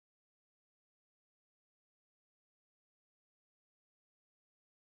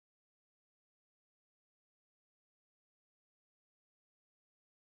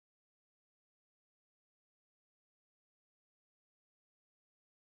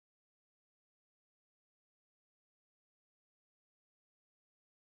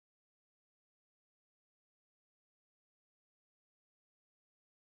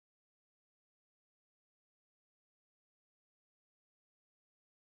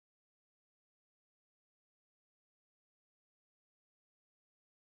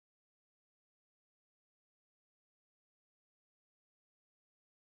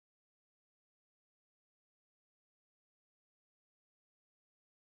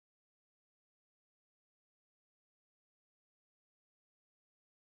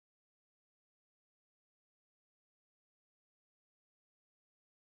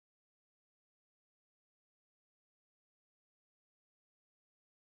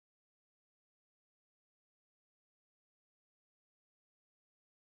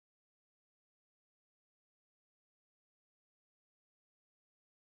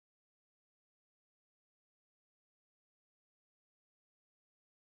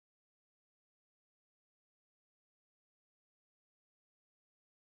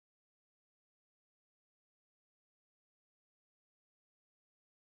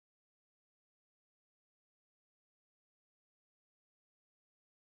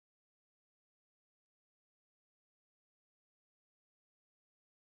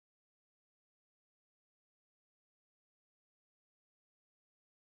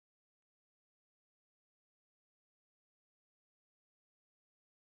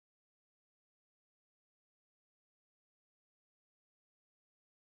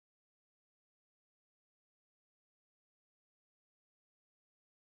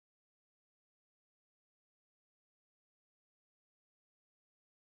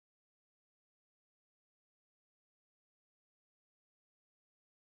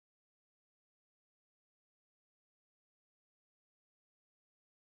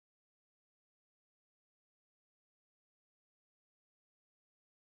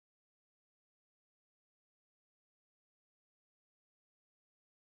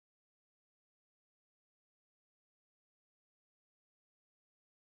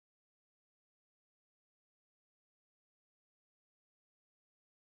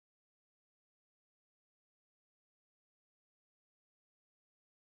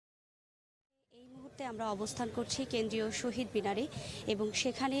 মুহূর্তে আমরা অবস্থান করছি কেন্দ্রীয় শহীদ মিনারে এবং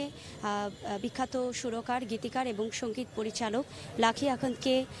সেখানে বিখ্যাত সুরকার, গীতিকার এবং সঙ্গীত পরিচালক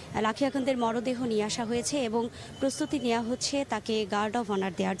লাকি আখন্দের মরদেহ নিয়ে আসা হয়েছে এবং প্রস্তুতি নেওয়া হচ্ছে তাকে গার্ড অফ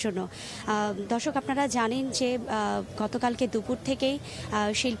অনার দেওয়ার জন্য। দর্শক, আপনারা জানেন যে গতকালকে দুপুর থেকেই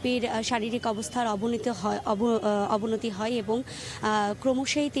শিল্পীর শারীরিক অবস্থার অবনতি হয় এবং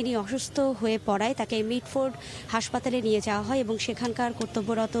ক্রমশই তিনি অসুস্থ হয়ে পড়ায় তাকে মিডফোর্ড হাসপাতালে নিয়ে যাওয়া হয় এবং সেখানকার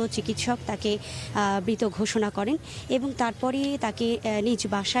কর্তব্যরত চিকিৎসক তাকে মৃত ঘোষণা করেন এবং তারপরে তাকে নিজ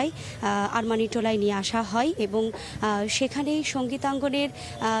বাসায় আরমানিটোলায় নিয়ে আসা হয় এবং সেখানেই সঙ্গীতাঙ্গনের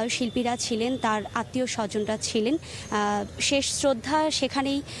শিল্পীরা ছিলেন, তার আত্মীয় স্বজনরা ছিলেন। শেষ শ্রদ্ধা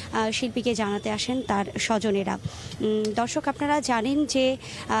সেখানেই শিল্পীকে জানাতে আসেন তার স্বজনেরা। দর্শক, আপনারা জানেন যে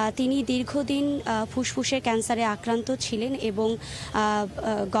তিনি দীর্ঘদিন ফুসফুসে ক্যান্সারে আক্রান্ত ছিলেন এবং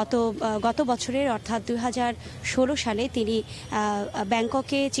গত বছরের অর্থাৎ 2016 সালে তিনি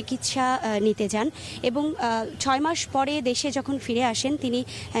ব্যাংককে চিকিৎসা নিতে যান এবং 6 মাস পরে দেশে যখন ফিরে আসেন তিনি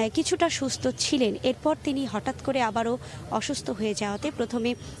কিছুটা সুস্থ ছিলেন। এরপর তিনি হঠাৎ করে আবারও অসুস্থ হয়ে যাওয়াতে প্রথমে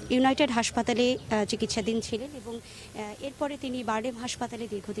ইউনাইটেড হাসপাতালে চিকিৎসাধীন ছিলেন এবং এরপরে তিনি বারডেম হাসপাতালে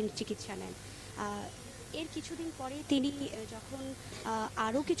দীর্ঘদিন চিকিৎসা নেন। এর কিছুদিন পরে তিনি যখন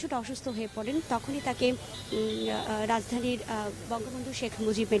আরও কিছুটা অসুস্থ হয়ে পড়েন তখনই তাকে রাজধানীর বঙ্গবন্ধু শেখ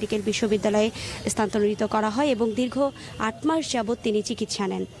মুজিব মেডিকেল বিশ্ববিদ্যালয়ে স্থানান্তরিত করা হয় এবং দীর্ঘ 8 মাস যাবৎ তিনি চিকিৎসা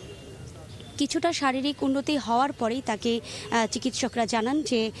নেন। কিছুটা শারীরিক উন্নতি হওয়ার পরেই তাকে চিকিৎসকরা জানান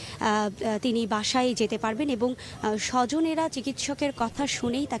যে তিনি বাসায় যেতে পারবেন এবং স্বজনেরা চিকিৎসকের কথা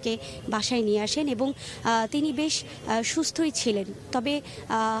শুনেই তাকে বাসায় নিয়ে আসেন এবং তিনি বেশ সুস্থই ছিলেন। তবে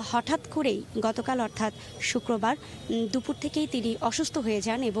হঠাৎ করেই গতকাল অর্থাৎ শুক্রবার দুপুর থেকেই তিনি অসুস্থ হয়ে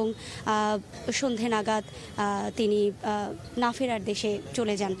যান এবং সন্ধে নাগাদ তিনি না ফেরার দেশে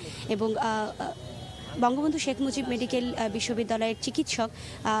চলে যান এবং বঙ্গবন্ধু শেখ মুজিব মেডিকেল বিশ্ববিদ্যালয়ের চিকিৎসক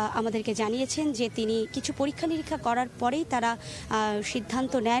আমাদেরকে জানিয়েছেন যে তিনি কিছু পরীক্ষা নিরীক্ষা করার পরেই তারা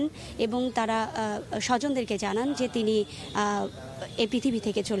সিদ্ধান্ত নেন এবং তারা স্বজনদেরকে জানান যে তিনি এই পৃথিবী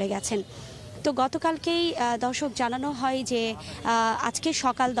থেকে চলে গেছেন। তো গতকালকেই দর্শক জানানো হয় যে আজকে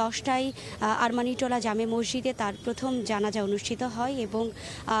সকাল 10টায় আরমানিটোলা জামে মসজিদে তার প্রথম জানাজা অনুষ্ঠিত হয় এবং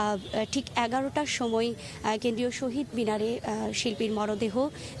ঠিক 11টার সময় কেন্দ্রীয় শহীদ মিনারে শিল্পীর মরদেহ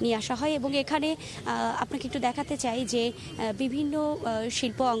নিয়ে আসা হয় এবং এখানে আপনাকে একটু দেখাতে চাই যে বিভিন্ন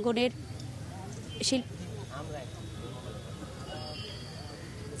শিল্প অঙ্গনের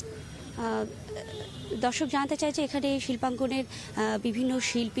দর্শক জানতে চাই যে এখানে শিল্পাঙ্গনের বিভিন্ন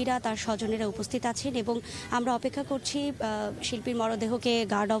শিল্পীরা তার স্বজনেরা উপস্থিত আছেন এবং আমরা অপেক্ষা করছি শিল্পীর মরদেহকে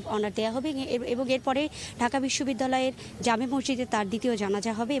গার্ড অফ অনার দেওয়া হবে এবং এরপরে ঢাকা বিশ্ববিদ্যালয়ের জামে মসজিদে তার দ্বিতীয়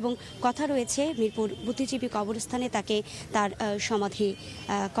জানাজা হবে এবং কথা রয়েছে মিরপুর বুদ্ধিজীবী কবরস্থানে তাকে তার সমাধি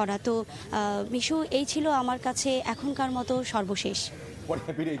করা। তো মিশু, এই ছিল আমার কাছে এখনকার মতো সর্বশেষ।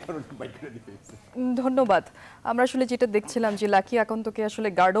 ধন্যবাদ। আমরা আসলে যেটা দেখছিলাম যে লাকি আকন্তকে আসলে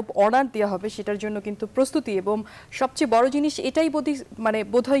গার্ড অফ অনার দেওয়া হবে সেটার জন্য কিন্তু প্রস্তুতি এবং সবচেয়ে বড় জিনিস এটাই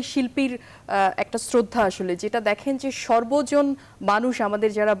বোধহয় শিল্পীর একটা শ্রদ্ধা আসলে, যেটা দেখেন যে সর্বজন মানুষ আমাদের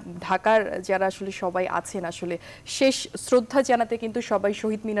যারা ঢাকার যারা আসলে সবাই আছেন আসলে শেষ শ্রদ্ধা জানাতে কিন্তু সবাই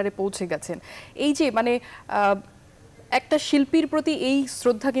শহীদ মিনারে পৌঁছে গেছেন। এই যে একটা শিল্পীর প্রতি এই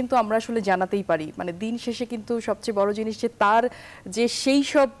শ্রদ্ধা কিন্তু আমরা আসলে জানাতেই পারি। দিন শেষে কিন্তু সবচেয়ে বড় জিনিস যে তার যে সেই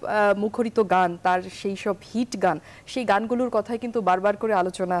সব মুখরিত গান, তার সেই সব হিট গান, সেই গানগুলোর কথাই কিন্তু বারবার করে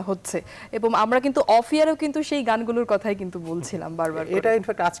আলোচনা হচ্ছে এবং আমরা কিন্তু অফ ইয়ারেও কিন্তু সেই গানগুলোর কথাই কিন্তু বলছিলাম বারবার। এটা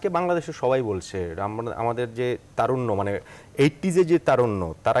ইনফ্যাক্ট আজকে বাংলাদেশে সবাই বলছে আমাদের যে তারুণ্য 80s যে তারুণ্য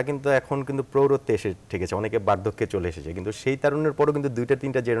তারা কিন্তু এখন কিন্তু প্রৌঢ়ত্বে এসে ঠেকেছে, অনেকে বার্ধক্যে চলে এসেছে, কিন্তু সেই তারুণ্যের পরও কিন্তু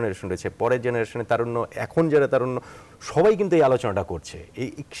 2-3টা জেনারেশন রয়েছে। পরের জেনারেশনের তারুণ্য, এখন যারা তারুণ্য সবাই কিন্তু এই আলোচনাটা করছে। এই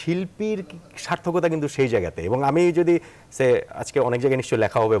শিল্পীর সার্থকতা কিন্তু সেই জায়গাতে। এবং আমি যদি আজকে অনেক জায়গায় নিশ্চয়ই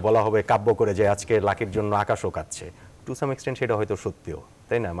লেখা হবে, বলা হবে কাব্য করে যে আজকে লাকির জন্য আকাশও কাঁদছে, টু সাম এক্সটেন্ট সেটা হয়তো সত্যিও,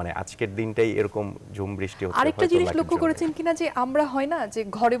 তাই না? আজকের দিনটাই এরকম ঝুম বৃষ্টি হচ্ছে। আরেকটা জিনিস লক্ষ্য করেছেন কিনা যে আমরা হয় না যে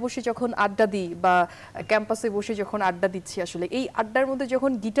ঘরে বসে যখন আড্ডা দিই বা ক্যাম্পাসে বসে যখন আড্ডা দিচ্ছি, আসলে এই আড্ডার মধ্যে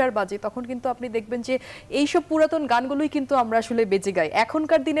যখন গিটার বাজে তখন কিন্তু আপনি দেখবেন যে এইসব পুরাতন গানগুলোই কিন্তু আমরা আসলে বেজে গাই।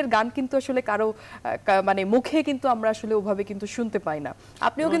 এখনকার দিনের গান কিন্তু আসলে কারো মুখে কিন্তু আমরা আসলে ওভাবে কিন্তু শুনতে পাই না।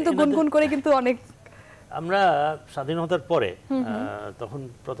 আপনিও কিন্তু গুনগুন করে কিন্তু অনেক, আমরা স্বাধীনতার পরে তখন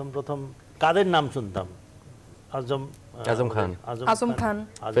প্রথম কাদের নাম শুনতাম? আজম খান,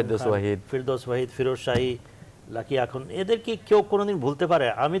 ফিরদৌস ওয়াহিদ, ফিরোজ শাহী, লাকি আখন্দ, এদেরকে কেউ কোনোদিন ভুলতে পারে?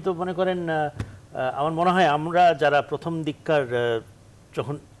 আমি তো মনে করেন, আমার মনে হয় আমরা যারা প্রথম দিককার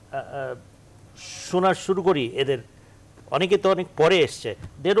যখন শোনা শুরু করি, এদের অনেকে তো অনেক পরে এসছে,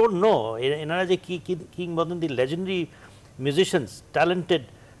 দে ডোন্ট নো এনারা যে কিংবদন্তি লেজেন্ডারি মিউজিশিয়ানস, ট্যালেন্টেড,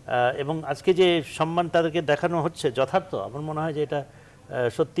 এবং আজকে যে সম্মান তাদেরকে দেখানো হচ্ছে যথার্থ, আমার মনে হয় যে এটা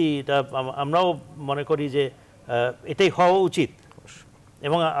সত্যি এটা আমরাও মনে করি যে এটাই হওয়া উচিত।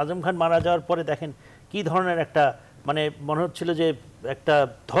 এবং আজম খান মারা যাওয়ার পরে দেখেন কি ধরনের একটা মানে মনে হচ্ছিল যে একটা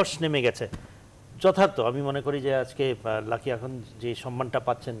ধস নেমে গেছে। যথার্থ আমি মনে করি যে আজকে লাকি এখন যে সম্মানটা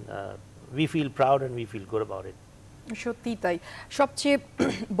পাচ্ছেন, we feel proud and we feel good about it. সত্যি তাই। সবচেয়ে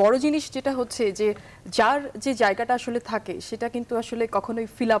বড় জিনিস যেটা হচ্ছে যে যার যে জায়গাটা আসলে থাকে সেটা কিন্তু আসলে কখনোই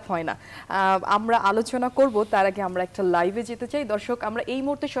ফিল আপ হয় না। আমরা আলোচনা করব তার আগে আমরা একটা লাইভে যেতে চাই। দর্শক, আমরা এই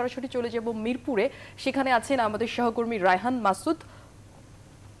মুহূর্তে সরাসরি চলে যাব মিরপুরে। সেখানে আছেন আমাদের সহকর্মী রায়হান মাসুদ।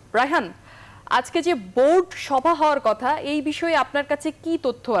 রায়হান, আজকে যে বোর্ড সভা হওয়ার কথা, এই বিষয়ে আপনার কাছে কি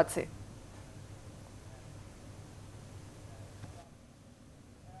তথ্য আছে?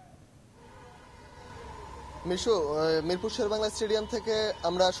 মিশু, মিরপুর শেরেবাংলা স্টেডিয়াম থেকে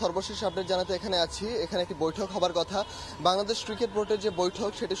আমরা সর্বশেষ আপডেট জানাতে এখানে আছি। এখানে একটি বৈঠক হবার কথা। বাংলাদেশ ক্রিকেট বোর্ডের যে বৈঠক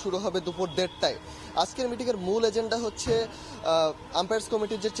সেটি শুরু হবে দুপুর 1:30টায়। আজকের মিটিংয়ের মূল এজেন্ডা হচ্ছে আম্পায়ার্স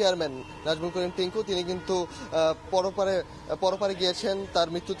কমিটির যে চেয়ারম্যান নাজমুল করিম টিঙ্কু, তিনি কিন্তু পরপারে গিয়েছেন। তার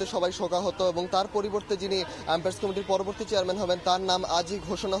মৃত্যুতে সবাই শোকাহত এবং তার পরিবর্তে যিনি আম্পায়ার্স কমিটির পরবর্তী চেয়ারম্যান হবেন তার নাম আজই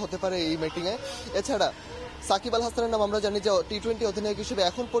ঘোষণা হতে পারে এই মিটিংয়ে। এছাড়া সাকিব আল হাসানের নাম আমরা জানি যে টি-20 অধিনায়ক হিসেবে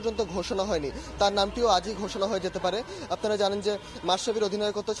এখন পর্যন্ত ঘোষণা হয়নি, তার নামটিও আজই ঘোষণা হয়ে যেতে পারে। আপনারা জানেন যে মাশরাফির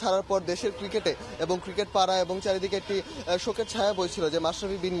অধিনায়কত্ব ছাড়ার পর দেশের ক্রিকেটে এবং ক্রিকেট পাড়া এবং চারিদিকে একটি শোকের ছায়া বইছিল যে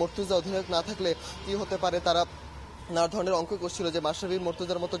মাশরাফি বিন মুর্তজা অধিনায়ক না থাকলে কি হতে পারে। তারা নানা ধরনের অঙ্ক করছিল যে মাশরাফি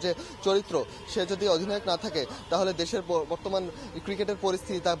মুর্তজার মতো যে চরিত্র, সে যদি অধিনায়ক না থাকে তাহলে দেশের বর্তমান ক্রিকেটের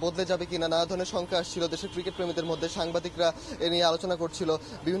পরিস্থিতি তা বদলে যাবে কিনা। নানা ধরনের শঙ্কা আসছিল দেশের ক্রিকেট প্রেমীদের মধ্যে, সাংবাদিকরা এ নিয়ে আলোচনা করছিল,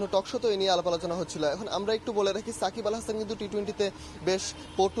 বিভিন্ন টকশোতে এ নিয়ে আলাপ আলোচনা হচ্ছিল। এখন আমরা একটু বলে রাখি, সাকিব আল হাসান কিন্তু টি-20তে বেশ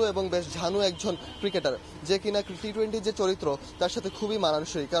পটু এবং বেশ ঝানু একজন ক্রিকেটার, যে কিনা টি-20 যে চরিত্র তার সাথে খুবই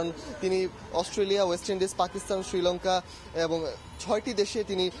মানানসই। কারণ তিনি Australia, West Indies, Pakistan, Sri Lanka এবং 6টি দেশে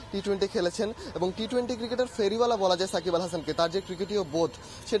তিনি টি-20 খেলেছেন এবং টি-20 ক্রিকেটের ফেরিওয়ালা বলা যায় সাকিব আল হাসানকে। তার যে ক্রিকেটীয় বোধ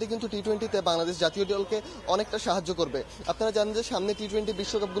সেটি কিন্তু টি-20তে বাংলাদেশ জাতীয় দলকে অনেকটা সাহায্য করবে। আপনারা জানেন যে সামনে টি-20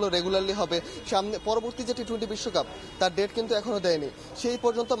 বিশ্বকাপগুলো রেগুলারলি হবে। সামনে পরবর্তী যে টি-20 বিশ্বকাপ তার ডেট কিন্তু এখনো দেয়নি। সেই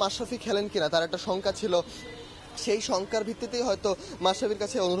পর্যন্ত মাশরাফি খেলেন কিনা তার একটা শঙ্কা ছিল। সেই শঙ্কার ভিত্তিতেই হয়তো মাশরাফির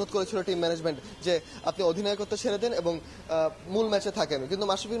কাছে অনুরোধ করেছিল টিম ম্যানেজমেন্ট যে আপনি অধিনায়কত্ব ছেড়ে দেন এবং মূল ম্যাচে থাকেন। কিন্তু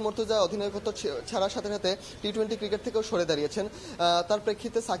মাশরাফির মুর্তজা অধিনায়কত্ব ছাড়ার সাথে সাথে টি-20 ক্রিকেট থেকেও সরে দাঁড়িয়েছেন। তার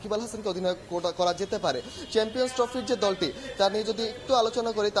প্রেক্ষিতে সাকিব আল হাসানকে অধিনায়ক করা যেতে পারে। চ্যাম্পিয়ন্স ট্রফির যে দলটি তা নিয়ে যদি একটু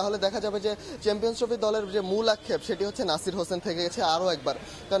আলোচনা করি তাহলে দেখা যাবে যে চ্যাম্পিয়ন্স ট্রফি দলের যে মূল আক্ষেপ সেটি হচ্ছে নাসির হোসেন থেকে গেছে আরও একবার।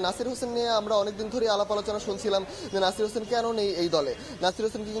 কারণ নাসির হোসেন নিয়ে আমরা অনেকদিন ধরে আলাপ আলোচনা শুনছিলাম যে নাসির হোসেন কেন নেই এই দলে। নাসির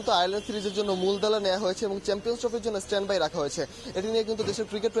হোসেনকে কিন্তু আয়ারল্যান্ড সিরিজের জন্য মূল দলে নেওয়া হয়েছে এবং চ্যাম্পিয়ন্স ট্রফির জন্য স্ট্যান্ড বাই রাখা হয়েছে। এটি নিয়ে কিন্তু দেশের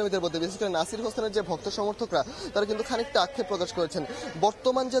ক্রিকেট প্রেমীদের মধ্যে বিশেষ করে নাসির হোসেনের যে ভক্ত সমর্থকরা তারা কিন্তু খানিকটা আক্ষেপ প্রকাশ করেছেন।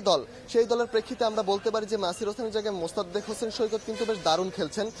 বর্তমান যে দল সেই দলের প্রেক্ষিতে আমরা বলতে পারি যে নাসির হোসেনের জায়গায় মোস্তাদেক হোসেন সৈকত কিন্তু বেশ দারুণ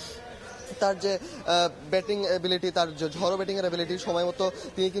খেলছেন। তার যে ব্যাটিং এবিলিটি, তার যে ঝড়ো ব্যাটিংয়ের এবিলিটি, সময় মতো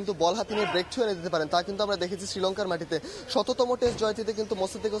তিনি কিন্তু বল হাতে নিয়ে ব্রেক ছুঁয়ে দিতে পারেন। তা কিন্তু আমরা দেখেছি শ্রীলঙ্কার মাটিতে 100তম টেস্ট জয়টিতে কিন্তু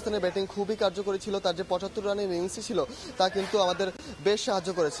মোস্তাদেক হোসেনের ব্যাটিং খুবই কার্যকরী ছিল। তার যে 75 রানের ইনিংসই ছিল তা কিন্তু আমাদের বেশ সাহায্য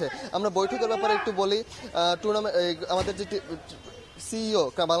করেছে। আমরা বৈঠকের ব্যাপারে একটু বলি। টুর্নামেন্ট আমাদের যে সিইও,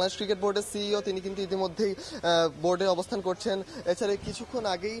 বাংলাদেশ ক্রিকেট বোর্ডের সিইও, তিনি কিন্তু ইতিমধ্যেই বোর্ডে অবস্থান করছেন। এছাড়া কিছুক্ষণ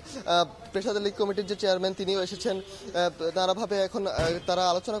আগেই পেশাদার লীগ কমিটির যে চেয়ারম্যান তিনিও এসেছেন। নানাভাবে এখন তারা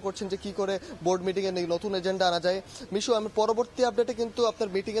আলোচনা করছেন যে কি করে বোর্ড মিটিংয়ে নতুন এজেন্ডা আনা যায়। মিশু, আমি পরবর্তী আপডেটে কিন্তু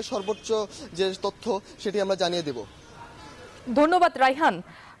আপনার মিটিংয়ের সর্বোচ্চ যে তথ্য সেটি আমরা জানিয়ে দেব। ধন্যবাদ রায়হান।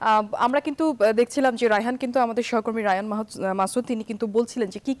 আমরা কিন্তু দেখছিলাম যে রায়হান কিন্তু আমাদের সহকর্মী রায়হান মাসুদ, তিনি কিন্তু বলছিলেন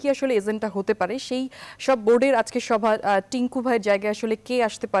যে কি কি আসলে এজেন্ডা হতে পারে। সেই সব বোর্ডের আজকে সভা টিঙ্কু ভাইয়ের জায়গায় আসলে কে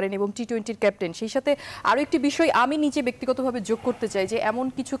আসতে পারেন এবং টি-20 ক্যাপ্টেন। সেই সাথে আরও একটি বিষয় আমি নিজে ব্যক্তিগতভাবে যোগ করতে চাই যে এমন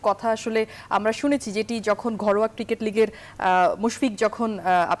কিছু কথা আসলে আমরা শুনেছি যেটি যখন ঘরোয়া ক্রিকেট লিগের মুশফিক যখন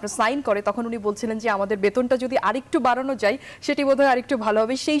আপনার সাইন করে তখন উনি বলছিলেন যে আমাদের বেতনটা যদি আরেকটু বাড়ানো যায় সেটি বোধহয় আরেকটু ভালো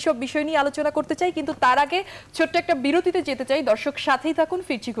হবে। সেই সব বিষয় নিয়ে আলোচনা করতে চাই, কিন্তু তার আগে ছোট্ট একটা বিরতিতে যেতে চাই। দর্শক সাথেই থাকুন,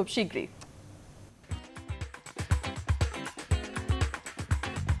 ফিরছি খুব শীঘ্রই।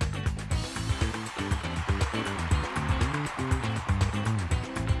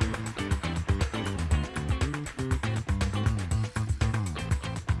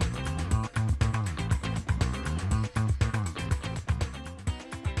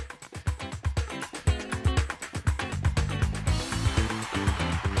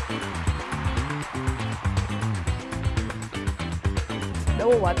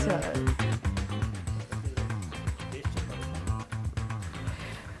 ও আচ্ছা,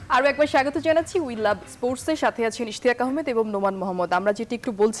 আরও একবার স্বাগত জানাচ্ছি উই লাভ স্পোর্টসের সাথে আছেন ইশতিয়াক আহমেদ এবং নোমান মোহাম্মদ। আমরা যেটি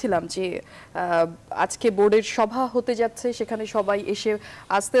একটু বলছিলাম যে আজকে বোর্ডের সভা হতে যাচ্ছে, সেখানে সবাই এসে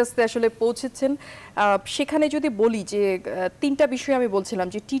আস্তে আস্তে আসলে পৌঁছেছেন। সেখানে যদি বলি যে তিনটা বিষয় আমি বলছিলাম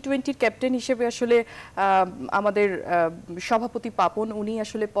যে টি-20-র ক্যাপ্টেন হিসেবে আসলে আমাদের সভাপতি পাপন উনি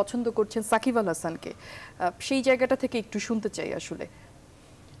আসলে পছন্দ করছেন সাকিব আল হাসানকে। সেই জায়গাটা থেকে একটু শুনতে চাই আসলে।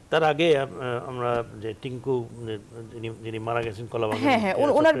 তার আগে আমরা যে টিঙ্কু যিনি মারা গেছেন কলাবাগান, হ্যাঁ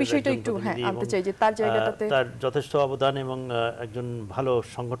ওনার বিষয়টা একটু আনতে চাই যে তার জায়গাটাতে তার যথেষ্ট অবদান এবং একজন ভালো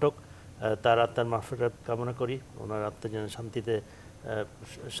সংগঠক। তার আত্মার মাগফিরাত কামনা করি, ওনার আত্মা যেন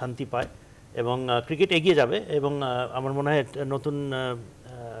শান্তি পায় এবং ক্রিকেট এগিয়ে যাবে। এবং আমার মনে হয় নতুন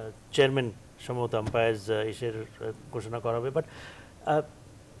চেয়ারম্যান সম্ভবত আম্পায়ার্স এসের ঘোষণা করা হবে। But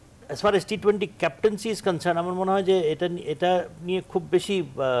as far as T20 captaincy is concerned, আমার মনে হয় যে এটা নিয়ে খুব বেশি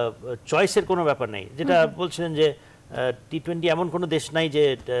চয়েসের কোনো ব্যাপার নেই। যেটা বলছিলেন যে টি-20 এমন কোনো দেশ নাই যে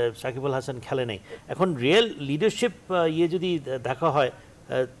সাকিব আল হাসান খেলে নেই। এখন রিয়েল লিডারশিপ যদি দেখা হয়,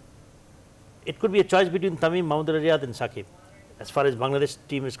 it could B A choice between Tamim, Mahmudul Riyad and Shakib as far as Bangladesh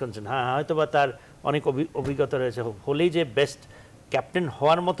team is concerned। হ্যাঁ, হয়তো বা তার অনেক অভিজ্ঞতা রয়েছে, হলেই যে বেস্ট ক্যাপ্টেন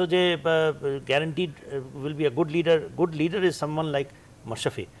হওয়ার মতো যে guaranteed will be a good leader is someone like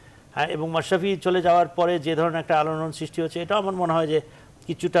Mashrafe. হ্যাঁ, এবং মাশরাফি চলে যাওয়ার পরে যে ধরনের একটা আলোড়ন সৃষ্টি হচ্ছে, এটা আমার মনে হয় যে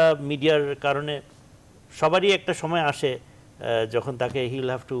কিছুটা মিডিয়ার কারণে সবারই একটা সময় আসে যখন তাকে হি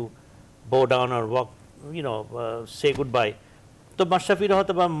উইল হ্যাভ টু বো ডাউন আর ওয়াক সে গুড বাই। তো মাশরাফির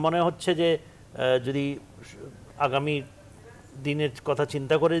হয়তো বা মনে হচ্ছে যে যদি আগামী দিনের কথা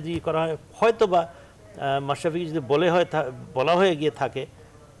চিন্তা করে যদি করা হয়, হয়তো বা মাশরাফি যদি বলা হয়ে গিয়ে থাকে,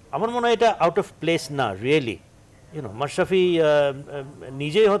 আমার মনে হয় এটা আউট অফ প্লেস না রিয়েলি। মাশরাফি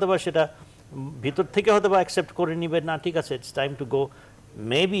নিজেই হয়তো বা সেটা ভিতর থেকে হয়তো বা অ্যাকসেপ্ট করে নিবে, না ঠিক আছে, it's time to go.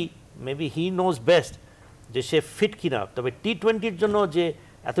 Maybe he knows best যে সে ফিট কিনা। তবে টি-20-র জন্য যে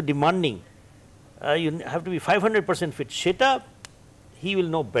এত demanding, you have to B 500% fit, সেটা হি উইল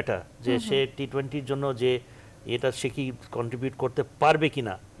নো বেটার যে সে টি-20-র জন্য যে এটা সে কি কন্ট্রিবিউট করতে পারবে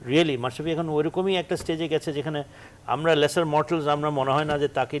কিনা। রিয়েলি মাশরাফি এখন ওইরকমই একটা স্টেজে গেছে যেখানে আমরা লেসার মর্টালস, আমরা মনে হয় না যে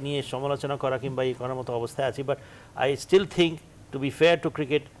তাকে নিয়ে সমালোচনা করা কিংবা এই করার মতো অবস্থায় আছি। But I still think two B fair to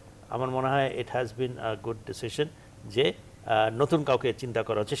cricket, আমার মনে হয় it has been a good decision যে নতুন কাউকে চিন্তা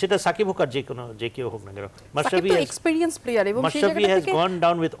করা হচ্ছে, সেটা সাকিব হোক আর যে কেউ হোক না কেন। মাশরাফি এক্সপেরিয়েন্স প্লেয়ার এবং সেই মাশরাফি জায়গা হ্যাজ থেকে গন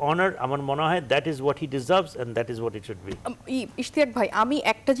ডাউন উইথ অনার। আমার মনে হয় that is what he deserves and that is what it should be. Ishtiaq ভাই, আমি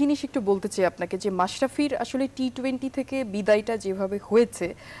একটা জিনিস একটু বলতে চাই আপনাকে যে মাশরাফির আসলে টি-20 থেকে বিদায়টা যেভাবে হয়েছে,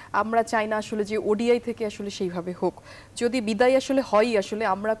 আমরা চাই না আসলে যে ওডিআই থেকে আসলে সেইভাবে হোক। যদি বিদায় আসলে হয়, আসলে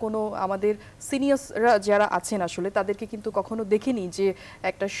আমরা কোনো আমাদের সিনিয়ররা যারা আছেন আসলে তাদেরকে কিন্তু কখনো দেখিনি যে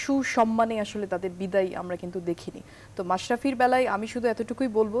একটা সুসম্মানে আসলে তাদের বিদায় আমরা কিন্তু দেখিনি। তো মাশরাফির বেলায় আমি শুধু এতটুকুই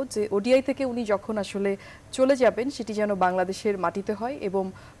বলবো যে ওডিআই থেকে উনি যখন আসলে চলে যাবেন, সেটি যেন বাংলাদেশের মাটিতে হয় এবং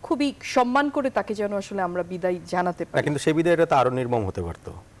খুবই সম্মান করে তাকে যেন আসলে আমরা বিদায় জানাতে পারি। কিন্তু সেই বিদায়টা তো আরো নির্মম হতে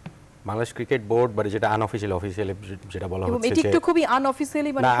পারতো। বাংলাদেশ ক্রিকেট বোর্ড বা যেটা অফিসিয়ালি যেটা বলা হচ্ছে, এটি একটু খুবই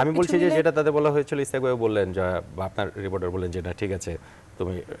আনঅফিশিয়ালি, মানে না আমি বলছি যে যেটা তাদের বলা হয়েছিল, ইসলাক ভাই বললেন যে আপনার রিপোর্টার বললেন যে না ঠিক আছে,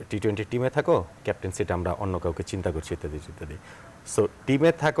 তুমি টি-20 টিমে থাকো, ক্যাপ্টেন্সিটা আমরা অন্য কাউকে চিন্তা করছি ইত্যাদি ইত্যাদি। সো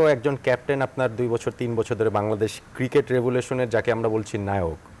টিমে থাকো একজন ক্যাপ্টেন, আপনার 2 বছর 3 বছর ধরে বাংলাদেশ ক্রিকেট রেভলিউশনের যাকে আমরা বলছি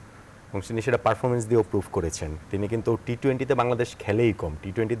নায়ক, এবং তিনি সেটা পারফরমেন্স দিয়েও প্রুভ করেছেন। তিনি কিন্তু টি-20-তে বাংলাদেশ খেলেই কম,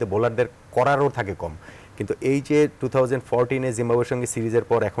 টি-20-তে বোলারদের করারও থাকে কম, কিন্তু এই যে 2014-এ জিম্বাবুয়ের সঙ্গে সিরিজের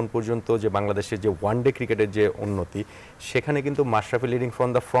পর এখন পর্যন্ত যে বাংলাদেশের যে ওয়ানডে ক্রিকেটের যে উন্নতি, সেখানে কিন্তু Mashrafe leading from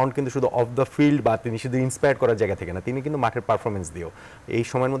the front, কিন্তু শুধু অফ দ্য ফিল্ড বা তিনি শুধু ইন্সপায়ার করার জায়গা থেকে না, তিনি কিন্তু মাঠের পারফরমেন্স দিয়েও। এই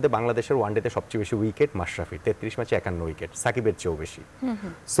সময়ের মধ্যে বাংলাদেশের ওয়ানডেতে সবচেয়ে বেশি উইকেট মাশরাফির, 33 ম্যাচে 51 উইকেট, সাকিবের চেয়েও বেশি।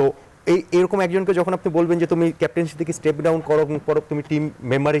 সো এরকম একজনকে যখন আপনি বলবেন যে তুমি ক্যাপ্টেন্সি থেকে স্টেপ ডাউন করো, তুমি টিম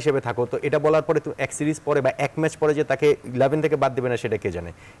মেম্বার হিসেবে থাকো, তো এটা বলার পরে তুমি এক সিরিজ পরে বা এক ম্যাচ পরে যে তাকে 11 থেকে বাদ দেবে না সেটা কে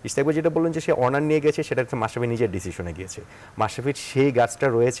জানে। ইশতাক ভাই যেটা বললেন যে সে অনার নিয়ে গেছে, সেটা হচ্ছে মাশরাফি নিজের ডিসিশনে গিয়েছে। মাশরাফির সেই গাছটা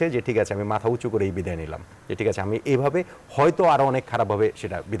রয়েছে যে ঠিক আছে আমি মাথা উঁচু করে এই বিদায় নিলাম, যে ঠিক আছে আমি এইভাবে হয়তো আরও অনেক খারাপভাবে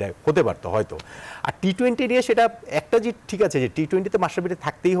সেটা বিদায় হতে পারতো হয়তো। আর টি-20 নিয়ে সেটা একটা যে ঠিক আছে যে টি-20-তে মাশরাফিতে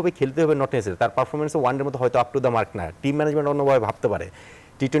থাকতেই হবে, খেলতে হবে, নট নেসেসারি, তার পারফরমেন্স ওয়ানডের মতো হয়তো আপ টু দ্য মার্ক না, টিম ম্যানেজমেন্ট অন্যভাবে ভাবতে পারে।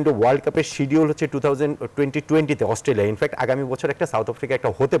 টি-20 ওয়ার্ল্ড কাপের শিডিউল হচ্ছে 2020-তে অস্ট্রেলিয়া, ইনফ্যাক্ট আগামী বছর একটা সাউথ আফ্রিকা একটা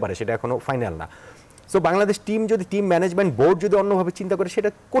হতে পারে, সেটা এখনো ফাইনাল না। সো বাংলাদেশ টিম যদি টিম ম্যানেজমেন্ট বোর্ড যদি অন্যভাবে চিন্তা করে সেটা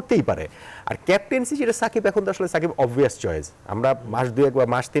করতেই পারে। আর ক্যাপ্টেন্সি যেটা সাকিব, এখন তো আসলে সাকিব অবভিয়াস চয়েস। আমরা মাস 2 বা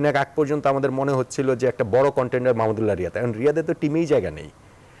মাস 3 আগ পর্যন্ত আমাদের মনে হচ্ছিল যে একটা বড় কন্টেন্ডার মাহমুদুল্লাহ রিয়াদ, এখন রিয়াদের তো টিমেই জায়গা নেই,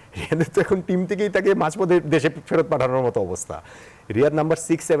 রিয়াদের তো এখন টিম থেকেই তাকে মাঝপথে দেশে ফেরত পাঠানোর মতো অবস্থা। রিয়াদ নাম্বার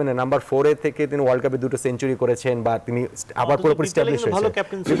 6-7 নাম্বার 4 থেকে তিনি ওয়ার্ল্ড কাপে 2টো সেঞ্চুরি করেছেন, বা তিনি আবার পুরোপুরি স্ট্যাবলিশ হয়েছে,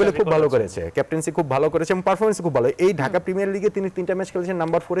 খুব ভালো করেছে, ক্যাপ্টেন্সি খুব ভালো করেছে এবং পারফরমেন্স খুব ভালো। এই ঢাকা প্রিমিয়ার লিগে তিনি 3টা ম্যাচ খেলেছেন,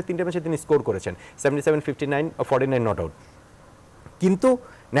 নাম্বার 4-এ 3টা ম্যাচে তিনি স্কোর করেছেন 77, 59, 49 নট আউট। কিন্তু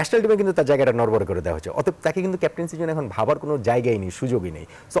ন্যাশনাল টিমে কিন্তু তার জায়গাটা নড়বড় করে দেওয়া হচ্ছে, অতএব তাকে কিন্তু ক্যাপ্টেন্সির জন্য এখন ভাবার কোনো জায়গাই নেই, সুযোগই নেই।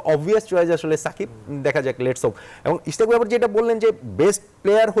 সো অবভিয়াস চয়েস আসলে সাকিব, দেখা যাক, লেটস হোপ। এবং ইশতাক ব্যাপার যেটা বললেন যে বেস্ট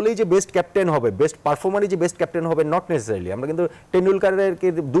প্লেয়ার হলেই যে বেস্ট ক্যাপ্টেন হবে, বেস্ট পারফর্মারই যে বেস্ট ক্যাপ্টেন হবে, নট নেসেসারিলি। আমরা কিন্তু টেন্ডুলকারের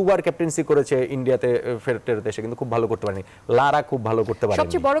দুবার ক্যাপ্টেন্সি করেছে ইন্ডিয়াতে, ফেরত এসে কিন্তু খুব ভালো করতে পারেনি। লারা খুব ভালো করতে পারে।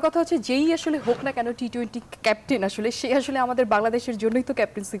 সবচেয়ে বড় কথা হচ্ছে যেই আসলে হোক না কেন টি-20 ক্যাপ্টেন, আসলে সে আসলে আমাদের বাংলাদেশের জন্যই তো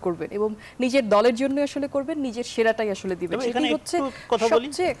ক্যাপ্টেন্সি করবেন এবং নিজের দলের জন্য আসলে করবেন, নিজের সেরাটাই আসলে দিবেন। সেটাই হচ্ছে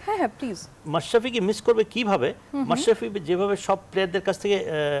সবচেয়ে। হ্যাঁ হ্যাঁ প্লিজ। মাশরাফি কি মিস করবে কিভাবে? মাশরাফি যেভাবে সব প্লেয়ারদের কাছ থেকে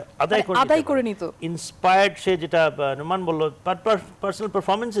আদায় করে নিত, ইন্সপায়ার্ড, সে যেটা নুমান বলল, পার্সোনাল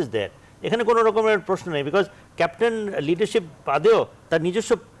পারফরমেন্স ইজ দেয়ার, এখানে কোনো রকমের প্রশ্ন নেই। বিকজ ক্যাপ্টেন লিডারশিপ বাদেও তার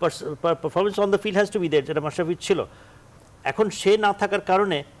নিজস্ব performance on the field has to be there, যেটা মাশরাফির ছিল। এখন সে না থাকার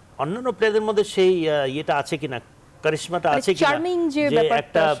কারণে অন্যান্য প্লেয়ারদের মধ্যে সেই ইয়েটা আছে কিনা, কারিশমাটা আছে কিনা, যে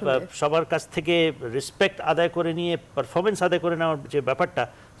একটা সবার কাছ থেকে রেসপেক্ট আদায় করে নিয়ে পারফরমেন্স আদায় করে নেওয়ার যে ব্যাপারটা,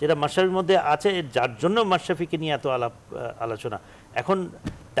 যেটা মাশরাফির মধ্যে আছে, যার জন্য মাশরাফিকে নিয়ে এত আলোচনা। এখন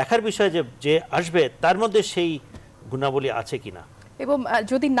দেখার বিষয় যে আসবে তার মধ্যে সেই গুণাবলী আছে কিনা, এবং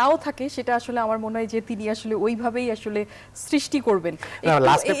যদি নাও থাকে সেটা আসলে আমার মনে হয় যে তিনি আসলে ওইভাবেই আসলে সৃষ্টি করবেন।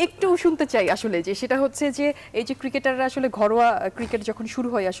 একটু শুনতে চাই আসলে যে সেটা হচ্ছে যে এই যে ক্রিকেটাররা আসলে ঘরোয়া ক্রিকেট যখন শুরু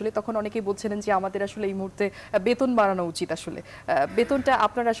হয় আসলে তখন অনেকেই বলছিলেন যে আমাদের আসলে এই মুহূর্তে বেতন বাড়ানো উচিত। আসলে বেতনটা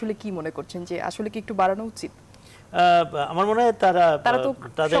আপনারা আসলে কি মনে করছেন, যে আসলে কি একটু বাড়ানো উচিত? আমার মনে হয় তারা তো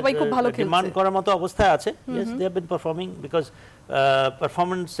সবাই খুব ভালো খেলছে, ডিমান্ড করার মতো অবস্থায় আছে। Yes, they have been performing, because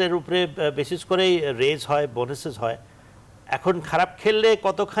পারফরম্যান্সের উপরে বেসিস করেই রেজ হয়, বোনাসেস হয়। এখন খারাপ খেললে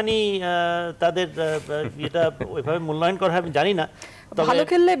কতখানি তাদের এটা ওইভাবে মূল্যায়ন করা হয় আমি জানি না। ভালো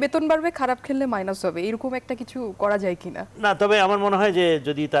খেললে বেতন বাড়বে, খারাপ খেললে মাইনাস হবে, এরকম একটা কিছু করা যায় কিনা না। তবে আমার মনে হয় যে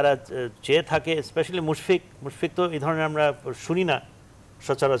যদি তারা চেয়ে থাকে, স্পেশালি মুশফিক তো এই ধরনের আমরা শুনি না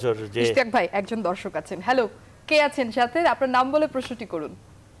সচরাচর। যে ইশতিয়াক ভাই একজন দর্শক আছেন, হ্যালো, কে আছেন সাথে? আপনার নাম বলে প্রশ্নটি করুন।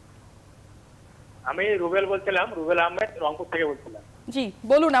 আমি রুবেল বলছিলাম, রুবেল আহমেদ, রংপুর থেকে বলছিলাম। জি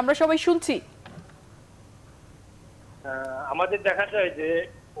বলুন, আমরা সবাই শুনছি। আমাদের দেখা যায় যে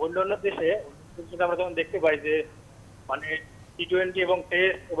অন্যান্য দেশে আমরা যখন দেখতে পাই যে মানে টি-20 এবং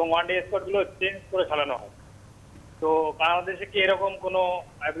টেস্ট এবং ওয়ানডে স্কোয়াড গুলো চেঞ্জ করে খেলানো হয়, তো বাংলাদেশে কি এরকম কোনো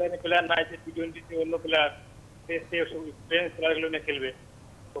পাইপলাইনে প্লেয়ার নাই যে টি-20 অন্য প্লেয়ার টেস্টে এক্সপেরিয়েন্স প্লেয়ারগুলো নিয়ে খেলবে?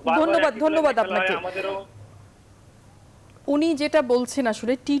 ধন্যবাদ আপনাকে। উনি যেটা বলছেন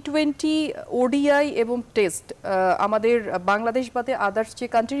আসলে টি-20, ওডিআই এবং টেস্ট, আমাদের বাংলাদেশ বাদে আদার্স যে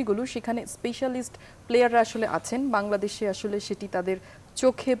কান্ট্রিগুলো সেখানে স্পেশালিস্ট প্লেয়াররা আসলে আছেন, বাংলাদেশে আসলে সেটি তাদের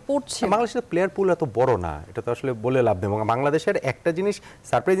চোখে পড়ছে। বাংলাদেশের প্লেয়ার পুল এত বড় না, এটা তো আসলে বলে লাভ নেই। এবং বাংলাদেশের একটা জিনিস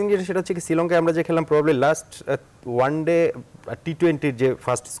সারপ্রাইজিং যেটা, সেটা হচ্ছে কি শ্রীলঙ্কায় আমরা যে খেলাম প্রবাবলি লাস্ট ওয়ানডে টি-20 যে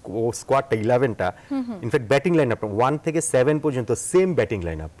first স্কোয়াডটা 11টা, in fact batting line up 1 থেকে 7 পর্যন্ত সেম ব্যাটিং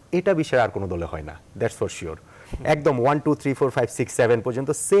লাইন আপ, এটা বিশ্বের আর কোনো দলে হয় না, দ্যাটস ফর শিওর। একদম 1 2 3 4 5 6 7 পর্যন্ত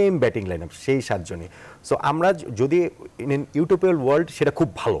সেম ব্যাটিং লাইন আপ, সেই 7 জনই। সো আমরা যদি ইন ইউটোপিয়াল ওয়ার্ল্ড, সেটা খুব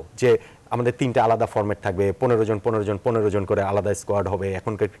ভালো যে আমাদের 3টা আলাদা ফরম্যাট থাকবে, 15 জন করে আলাদা স্কোয়াড হবে।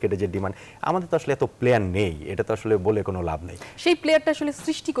 এখনকার ক্রিকেটে যে ডিমান্ড, আমাদের তো আসলে এত প্লেয়ার নেই, এটা তো আসলে বলে কোনো লাভ নেই। সেই প্লেয়ারটা আসলে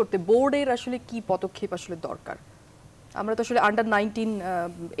সৃষ্টি করতে বোর্ডের আসলে কি পদক্ষেপ আসলে দরকার? আমরা তো আসলে আন্ডার-19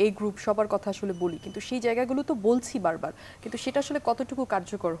 এই গ্রুপ সবার কথা আসলে বলি, কিন্তু সেই জায়গাগুলো তো বলছি বারবার, কিন্তু সেটা আসলে কতটুকু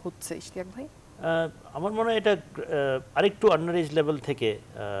কার্যকর হচ্ছে ইশতিয়াক ভাই? আমার মনে হয় এটা আরেকটু আন্ডার এজ লেভেল থেকে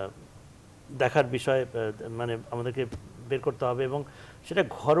দেখার বিষয়, মানে আমাদেরকে বের করতে হবে, এবং সেটা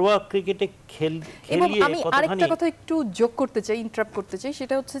ঘরোয়া ক্রিকেটে খেলিয়ে আমি আরেকটা কথা একটু যোগ করতে চাই, ইন্টারাপ্ট করতে চাই,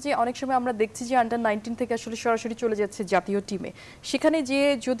 সেটা হচ্ছে যে অনেক সময় আমরা দেখছি যে আন্ডার-19 থেকে আসলে সরাসরি চলে যাচ্ছে জাতীয় টিমে। সেখানে যে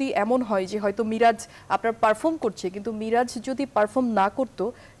যদি এমন হয় যে হয়তো মিরাজ আপনার পারফর্ম করছে, কিন্তু মিরাজ যদি পারফর্ম না করতো,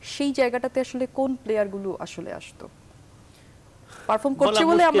 সেই জায়গাটাতে আসলে কোন প্লেয়ারগুলো আসলে আসতো? পারফর্ম করছে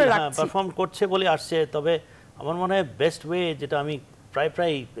বলে আমরা রাখছি, পারফর্ম করছে বলে আসছে। তবে আমার মনে হয় বেস্ট ওয়ে, যেটা আমি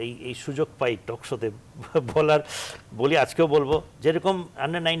প্রায় এই সুযোগ পাই টক শোতে বলি, আজকেও বলবো, যেরকম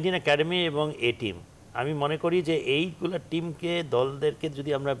আন্ডার-19 একাডেমি এবং এ টিম, আমি মনে করি যে এইগুলো টিমকে, দলদেরকে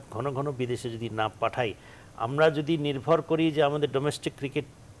যদি আমরা ঘন ঘন বিদেশে যদি না পাঠাই, আমরা যদি নির্ভর করি যে আমাদের ডোমেস্টিক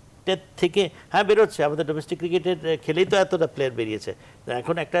ক্রিকেটের থেকে, হ্যাঁ বেরোচ্ছে, আমাদের ডোমেস্টিক ক্রিকেটের খেলেই তো এতটা প্লেয়ার বেরিয়েছে।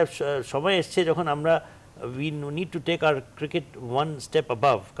 এখন একটা সময় এসছে যখন আমরা we need to take our cricket 1 step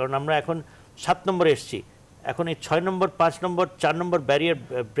above, কারণ আমরা এখন 7 নম্বরে এসছি। এখন এই 6 নম্বর, 5 নম্বর, 4 নম্বর ব্যারিয়ার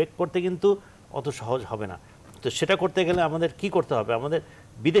ব্রেক করতে কিন্তু অত সহজ হবে না। তো সেটা করতে গেলে আমাদের কি করতে হবে? আমাদের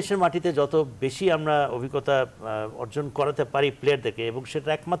বিদেশের মাটিতে যত বেশি আমরা অভিজ্ঞতা অর্জন করাতে পারি প্লেয়ারদেরকে, এবং সেটা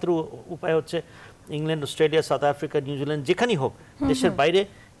একমাত্র উপায় হচ্ছে England, Australia, south Africa, New Zealand, যেখানেই হোক দেশের বাইরে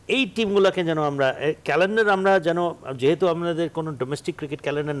এই টিমগুলোকে যেন আমরা ক্যালেন্ডার, আমরা যেন, যেহেতু আমাদের কোনো ডোমেস্টিক ক্রিকেট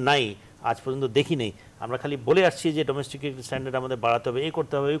ক্যালেন্ডার নাই, আজ পর্যন্ত দেখি নেই, আমরা খালি বলে আসছি যে ডোমেস্টিক ক্রিকেট স্ট্যান্ডার্ড আমাদের বাড়াতে হবে, এই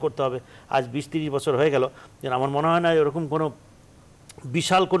করতে হবে, ওই করতে হবে। আজ 20-30 বছর হয়ে গেল, যেন আমার মনে হয় না এরকম কোনো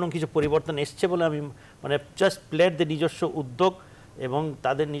বিশাল কোনো কিছু পরিবর্তন এসছে বলে আমি মানে জাস্ট প্লেয়ারদের নিজস্ব উদ্যোগ এবং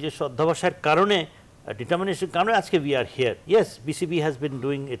তাদের নিজস্ব অধ্যবসায়ের কারণে ডিটারমিনেশন কারণে আজকে we are here. Yes, BCB has been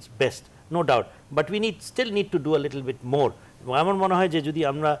doing it's best, no doubt, but we still need to do a little bit more. এবং আমার মনে হয় যে যদি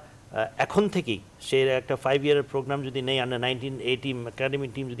আমরা এখন থেকেই সে একটা 5 ইয়ারের প্রোগ্রাম যদি নেই, আন্ডার 19 এই টিম একাডেমি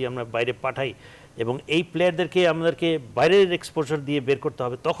টিম যদি আমরা বাইরে পাঠাই এবং এই প্লেয়ারদেরকে আমাদেরকে বাইরের এক্সপোজার দিয়ে বের করতে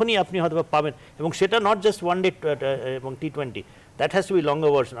হবে, তখনই আপনি হয়তো পাবেন। এবং সেটা নট জাস্ট ওয়ান-ডে এবং T20, that has to B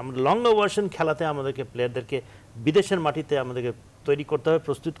longer version. আমরা লঙ্গার ভার্সন খেলাতে আমাদেরকে প্লেয়ারদেরকে বিদেশের মাটিতে আমাদেরকে তৈরি করতে হবে,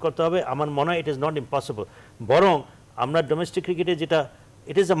 প্রস্তুত করতে হবে। আমার মনে হয় ইট ইজ নট ইম্পসিবল, বরং আমরা ডোমেস্টিক ক্রিকেটে যেটা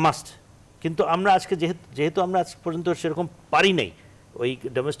ইট ইজ আ মাস্ট, কিন্তু আমরা আজকে যেহেতু আমরা আজ পর্যন্ত সেরকম পারি নাই, ওই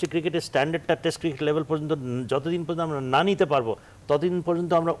ডোমেস্টিক ক্রিকেটের স্ট্যান্ডার্ডটা টেস্ট ক্রিকেট লেভেল পর্যন্ত যতদিন পর্যন্ত আমরা না নিতে পারবো ততদিন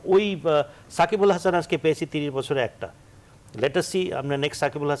পর্যন্ত আমরা ওই সাকিবুল হাসান আজকে পেয়েছি 30 বছরে একটা। লেট আস সি আমরা নেক্সট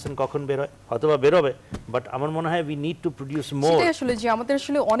সাকিবুল হাসান কখন বের হয়, হয়তোবা বেরোবে, বাট আমার মনে হয় উই নিড টু প্রডিউস মোর। সেটাই আসলে যে আমাদের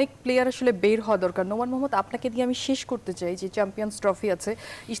আসলে অনেক প্লেয়ার আসলে বের হওয়া দরকার। নোমান মোহাম্মদ, আপনাকে দিয়ে আমি শেষ করতে চাই যে চ্যাম্পিয়ন্স ট্রফি আছে,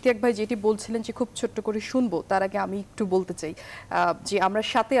 ইশতিয়াক ভাই যেটি বলছিলেন যে খুব ছোট্ট করে শুনবো, তার আগে আমি একটু বলতে চাই যে আমরা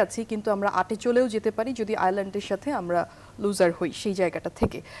সাথে আছি, কিন্তু আমরা 8-এ চলেও যেতে পারি যদি আয়ারল্যান্ডের সাথে আমরা লুজার হই সেই জায়গাটা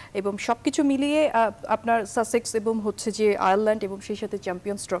থেকে। এবং সবকিছু মিলিয়ে আপনার সাসেক্স এবং হচ্ছে যে আয়ারল্যান্ড এবং সেই সাথে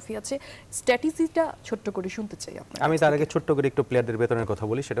চ্যাম্পিয়ন্স ট্রফি আছে, স্ট্র্যাটেজিটা ছোট্ট করে শুনতে চাই আপনার। আমি তার আগে ছোট্ট করে একটু প্লেয়ারদের বেতনের কথা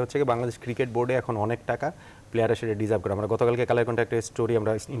বলি। সেটা হচ্ছে কি, বাংলাদেশ ক্রিকেট বোর্ডে এখন অনেক টাকা প্লেয়াররা সেটা ডিজার্ভ করে। আমরা গতকালকে কালের কন্ট্যাক্টে স্টোরি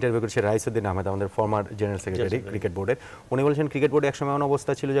আমরা ইন্টারভিউ করেছি রাইসুদ্দিন আহমেদ, আমাদের ফর্মার জেনারেল সেক্রেটারি ক্রিকেট বোর্ডের। উনি বলেছেন ক্রিকেট বোর্ডে একসময় এমন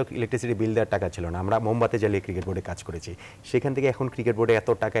অবস্থা ছিল যে ইলেকট্রিসিটি বিল দেওয়ার টাকা ছিল না, আমরা মোমবাতি জ্বালিয়ে ক্রিকেট বোর্ডে কাজ করেছি। সেখান থেকে এখন ক্রিকেট বোর্ডে এত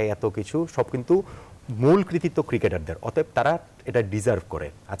টাকায় এত কিছু, সব কিন্তু মূল কৃতিত্ব ক্রিকেটারদের, অতএব তারা এটা ডিজার্ভ করে।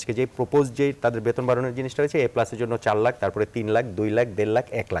 আজকে যে প্রপোজ যে তাদের বেতন বাড়ানোর জিনিসটা রয়েছে, এ প্লাসের জন্য 4 লাখ, তারপরে 3 লাখ, 2 লাখ, 1.5 লাখ,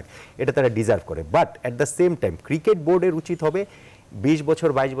 1 লাখ, এটা তারা ডিজার্ভ করে। But at the same time cricket বোর্ডের উচিত হবে 20 বছর,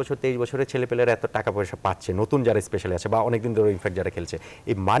 22 বছর, 23 বছরের ছেলেপেলেরা এত টাকা পয়সা পাচ্ছে, নতুন যারা স্পেশালি আছে বা অনেকদিন ধরে ইনফ্যাক্ট যারা খেলছে,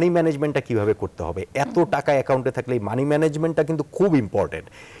 এই মানি ম্যানেজমেন্টটা কীভাবে করতে হবে, এত টাকা অ্যাকাউন্টে থাকলে এই মানি ম্যানেজমেন্টটা কিন্তু খুব ইম্পর্টেন্ট।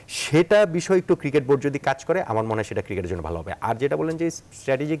 সেটা বিষয় একটু ক্রিকেট বোর্ড যদি কাজ করে, আমার মনে হয় সেটা ক্রিকেটের জন্য ভালো হবে। আর যেটা বলেন যে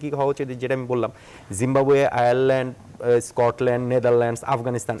স্ট্র্যাটেজি কী হওয়া উচিত, যেটা আমি বললাম, Zimbabwe, Ireland, Scotland, Netherlands,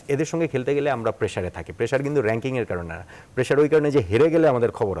 Afghanistan, এদের সঙ্গে খেলতে গেলে আমরা প্রেশারে থাকি। প্রেশার কিন্তু র্যাঙ্কিংয়ের কারণে না, প্রেশার ওই কারণে যে হেরে গেলে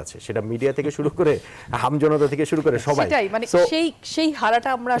আমাদের খবর আছে, সেটা মিডিয়া থেকে শুরু করে আমজনতা থেকে শুরু করে সবাই, মানে সেই হারাটা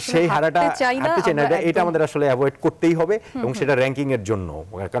আমরা আসলে হারতে চাই না, এটা আমাদের আসলে অ্যাভয়েড করতেই হবে। এবং সেটা র্যাঙ্কিং এর জন্য,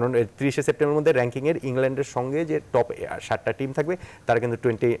 কারণ 30 সেপ্টেম্বরের মধ্যে র্যাঙ্কিং এর ইংল্যান্ডের সঙ্গে যে টপ 7টা টিম থাকবে তারা কিন্তু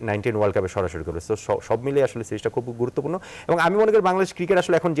 2019 ওয়ার্ল্ড কাপে সরাসরি করবে। তো সব মিলিয়ে আসলে সিরিজটা খুব গুরুত্বপূর্ণ। এবং আমি মনে করি বাংলাদেশ ক্রিকেট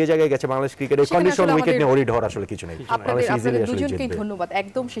আসলে এখন যে জায়গায় গেছে, বাংলাদেশ ক্রিকেটের কন্ডিশন উইকেট নিয়ে ওরি ঢর আসলে কিছু নেই। আপনাদের দুজনকেই ধন্যবাদ,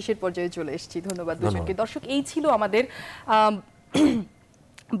 একদম শেষের পর্যায়ে চলে এসেছি, ধন্যবাদ দুজনকে। দর্শক, এই ছিল আমাদের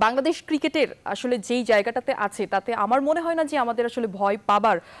বাংলাদেশ ক্রিকেটের আসলে যেই জায়গাটাতে আছে, তাতে আমার মনে হয় না যে আমাদের আসলে ভয়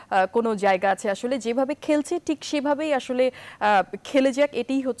পাবার কোনো জায়গা আছে। আসলে যেভাবে খেলছে ঠিক সেভাবেই আসলে খেলে যাক,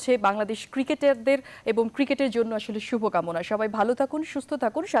 এটাই হচ্ছে বাংলাদেশ ক্রিকেটারদের এবং ক্রিকেটের জন্য আসলে শুভকামনা। সবাই ভালো থাকুন, সুস্থ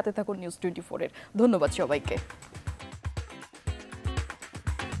থাকুন, সাথে থাকুন নিউজ 24-এর। ধন্যবাদ সবাইকে।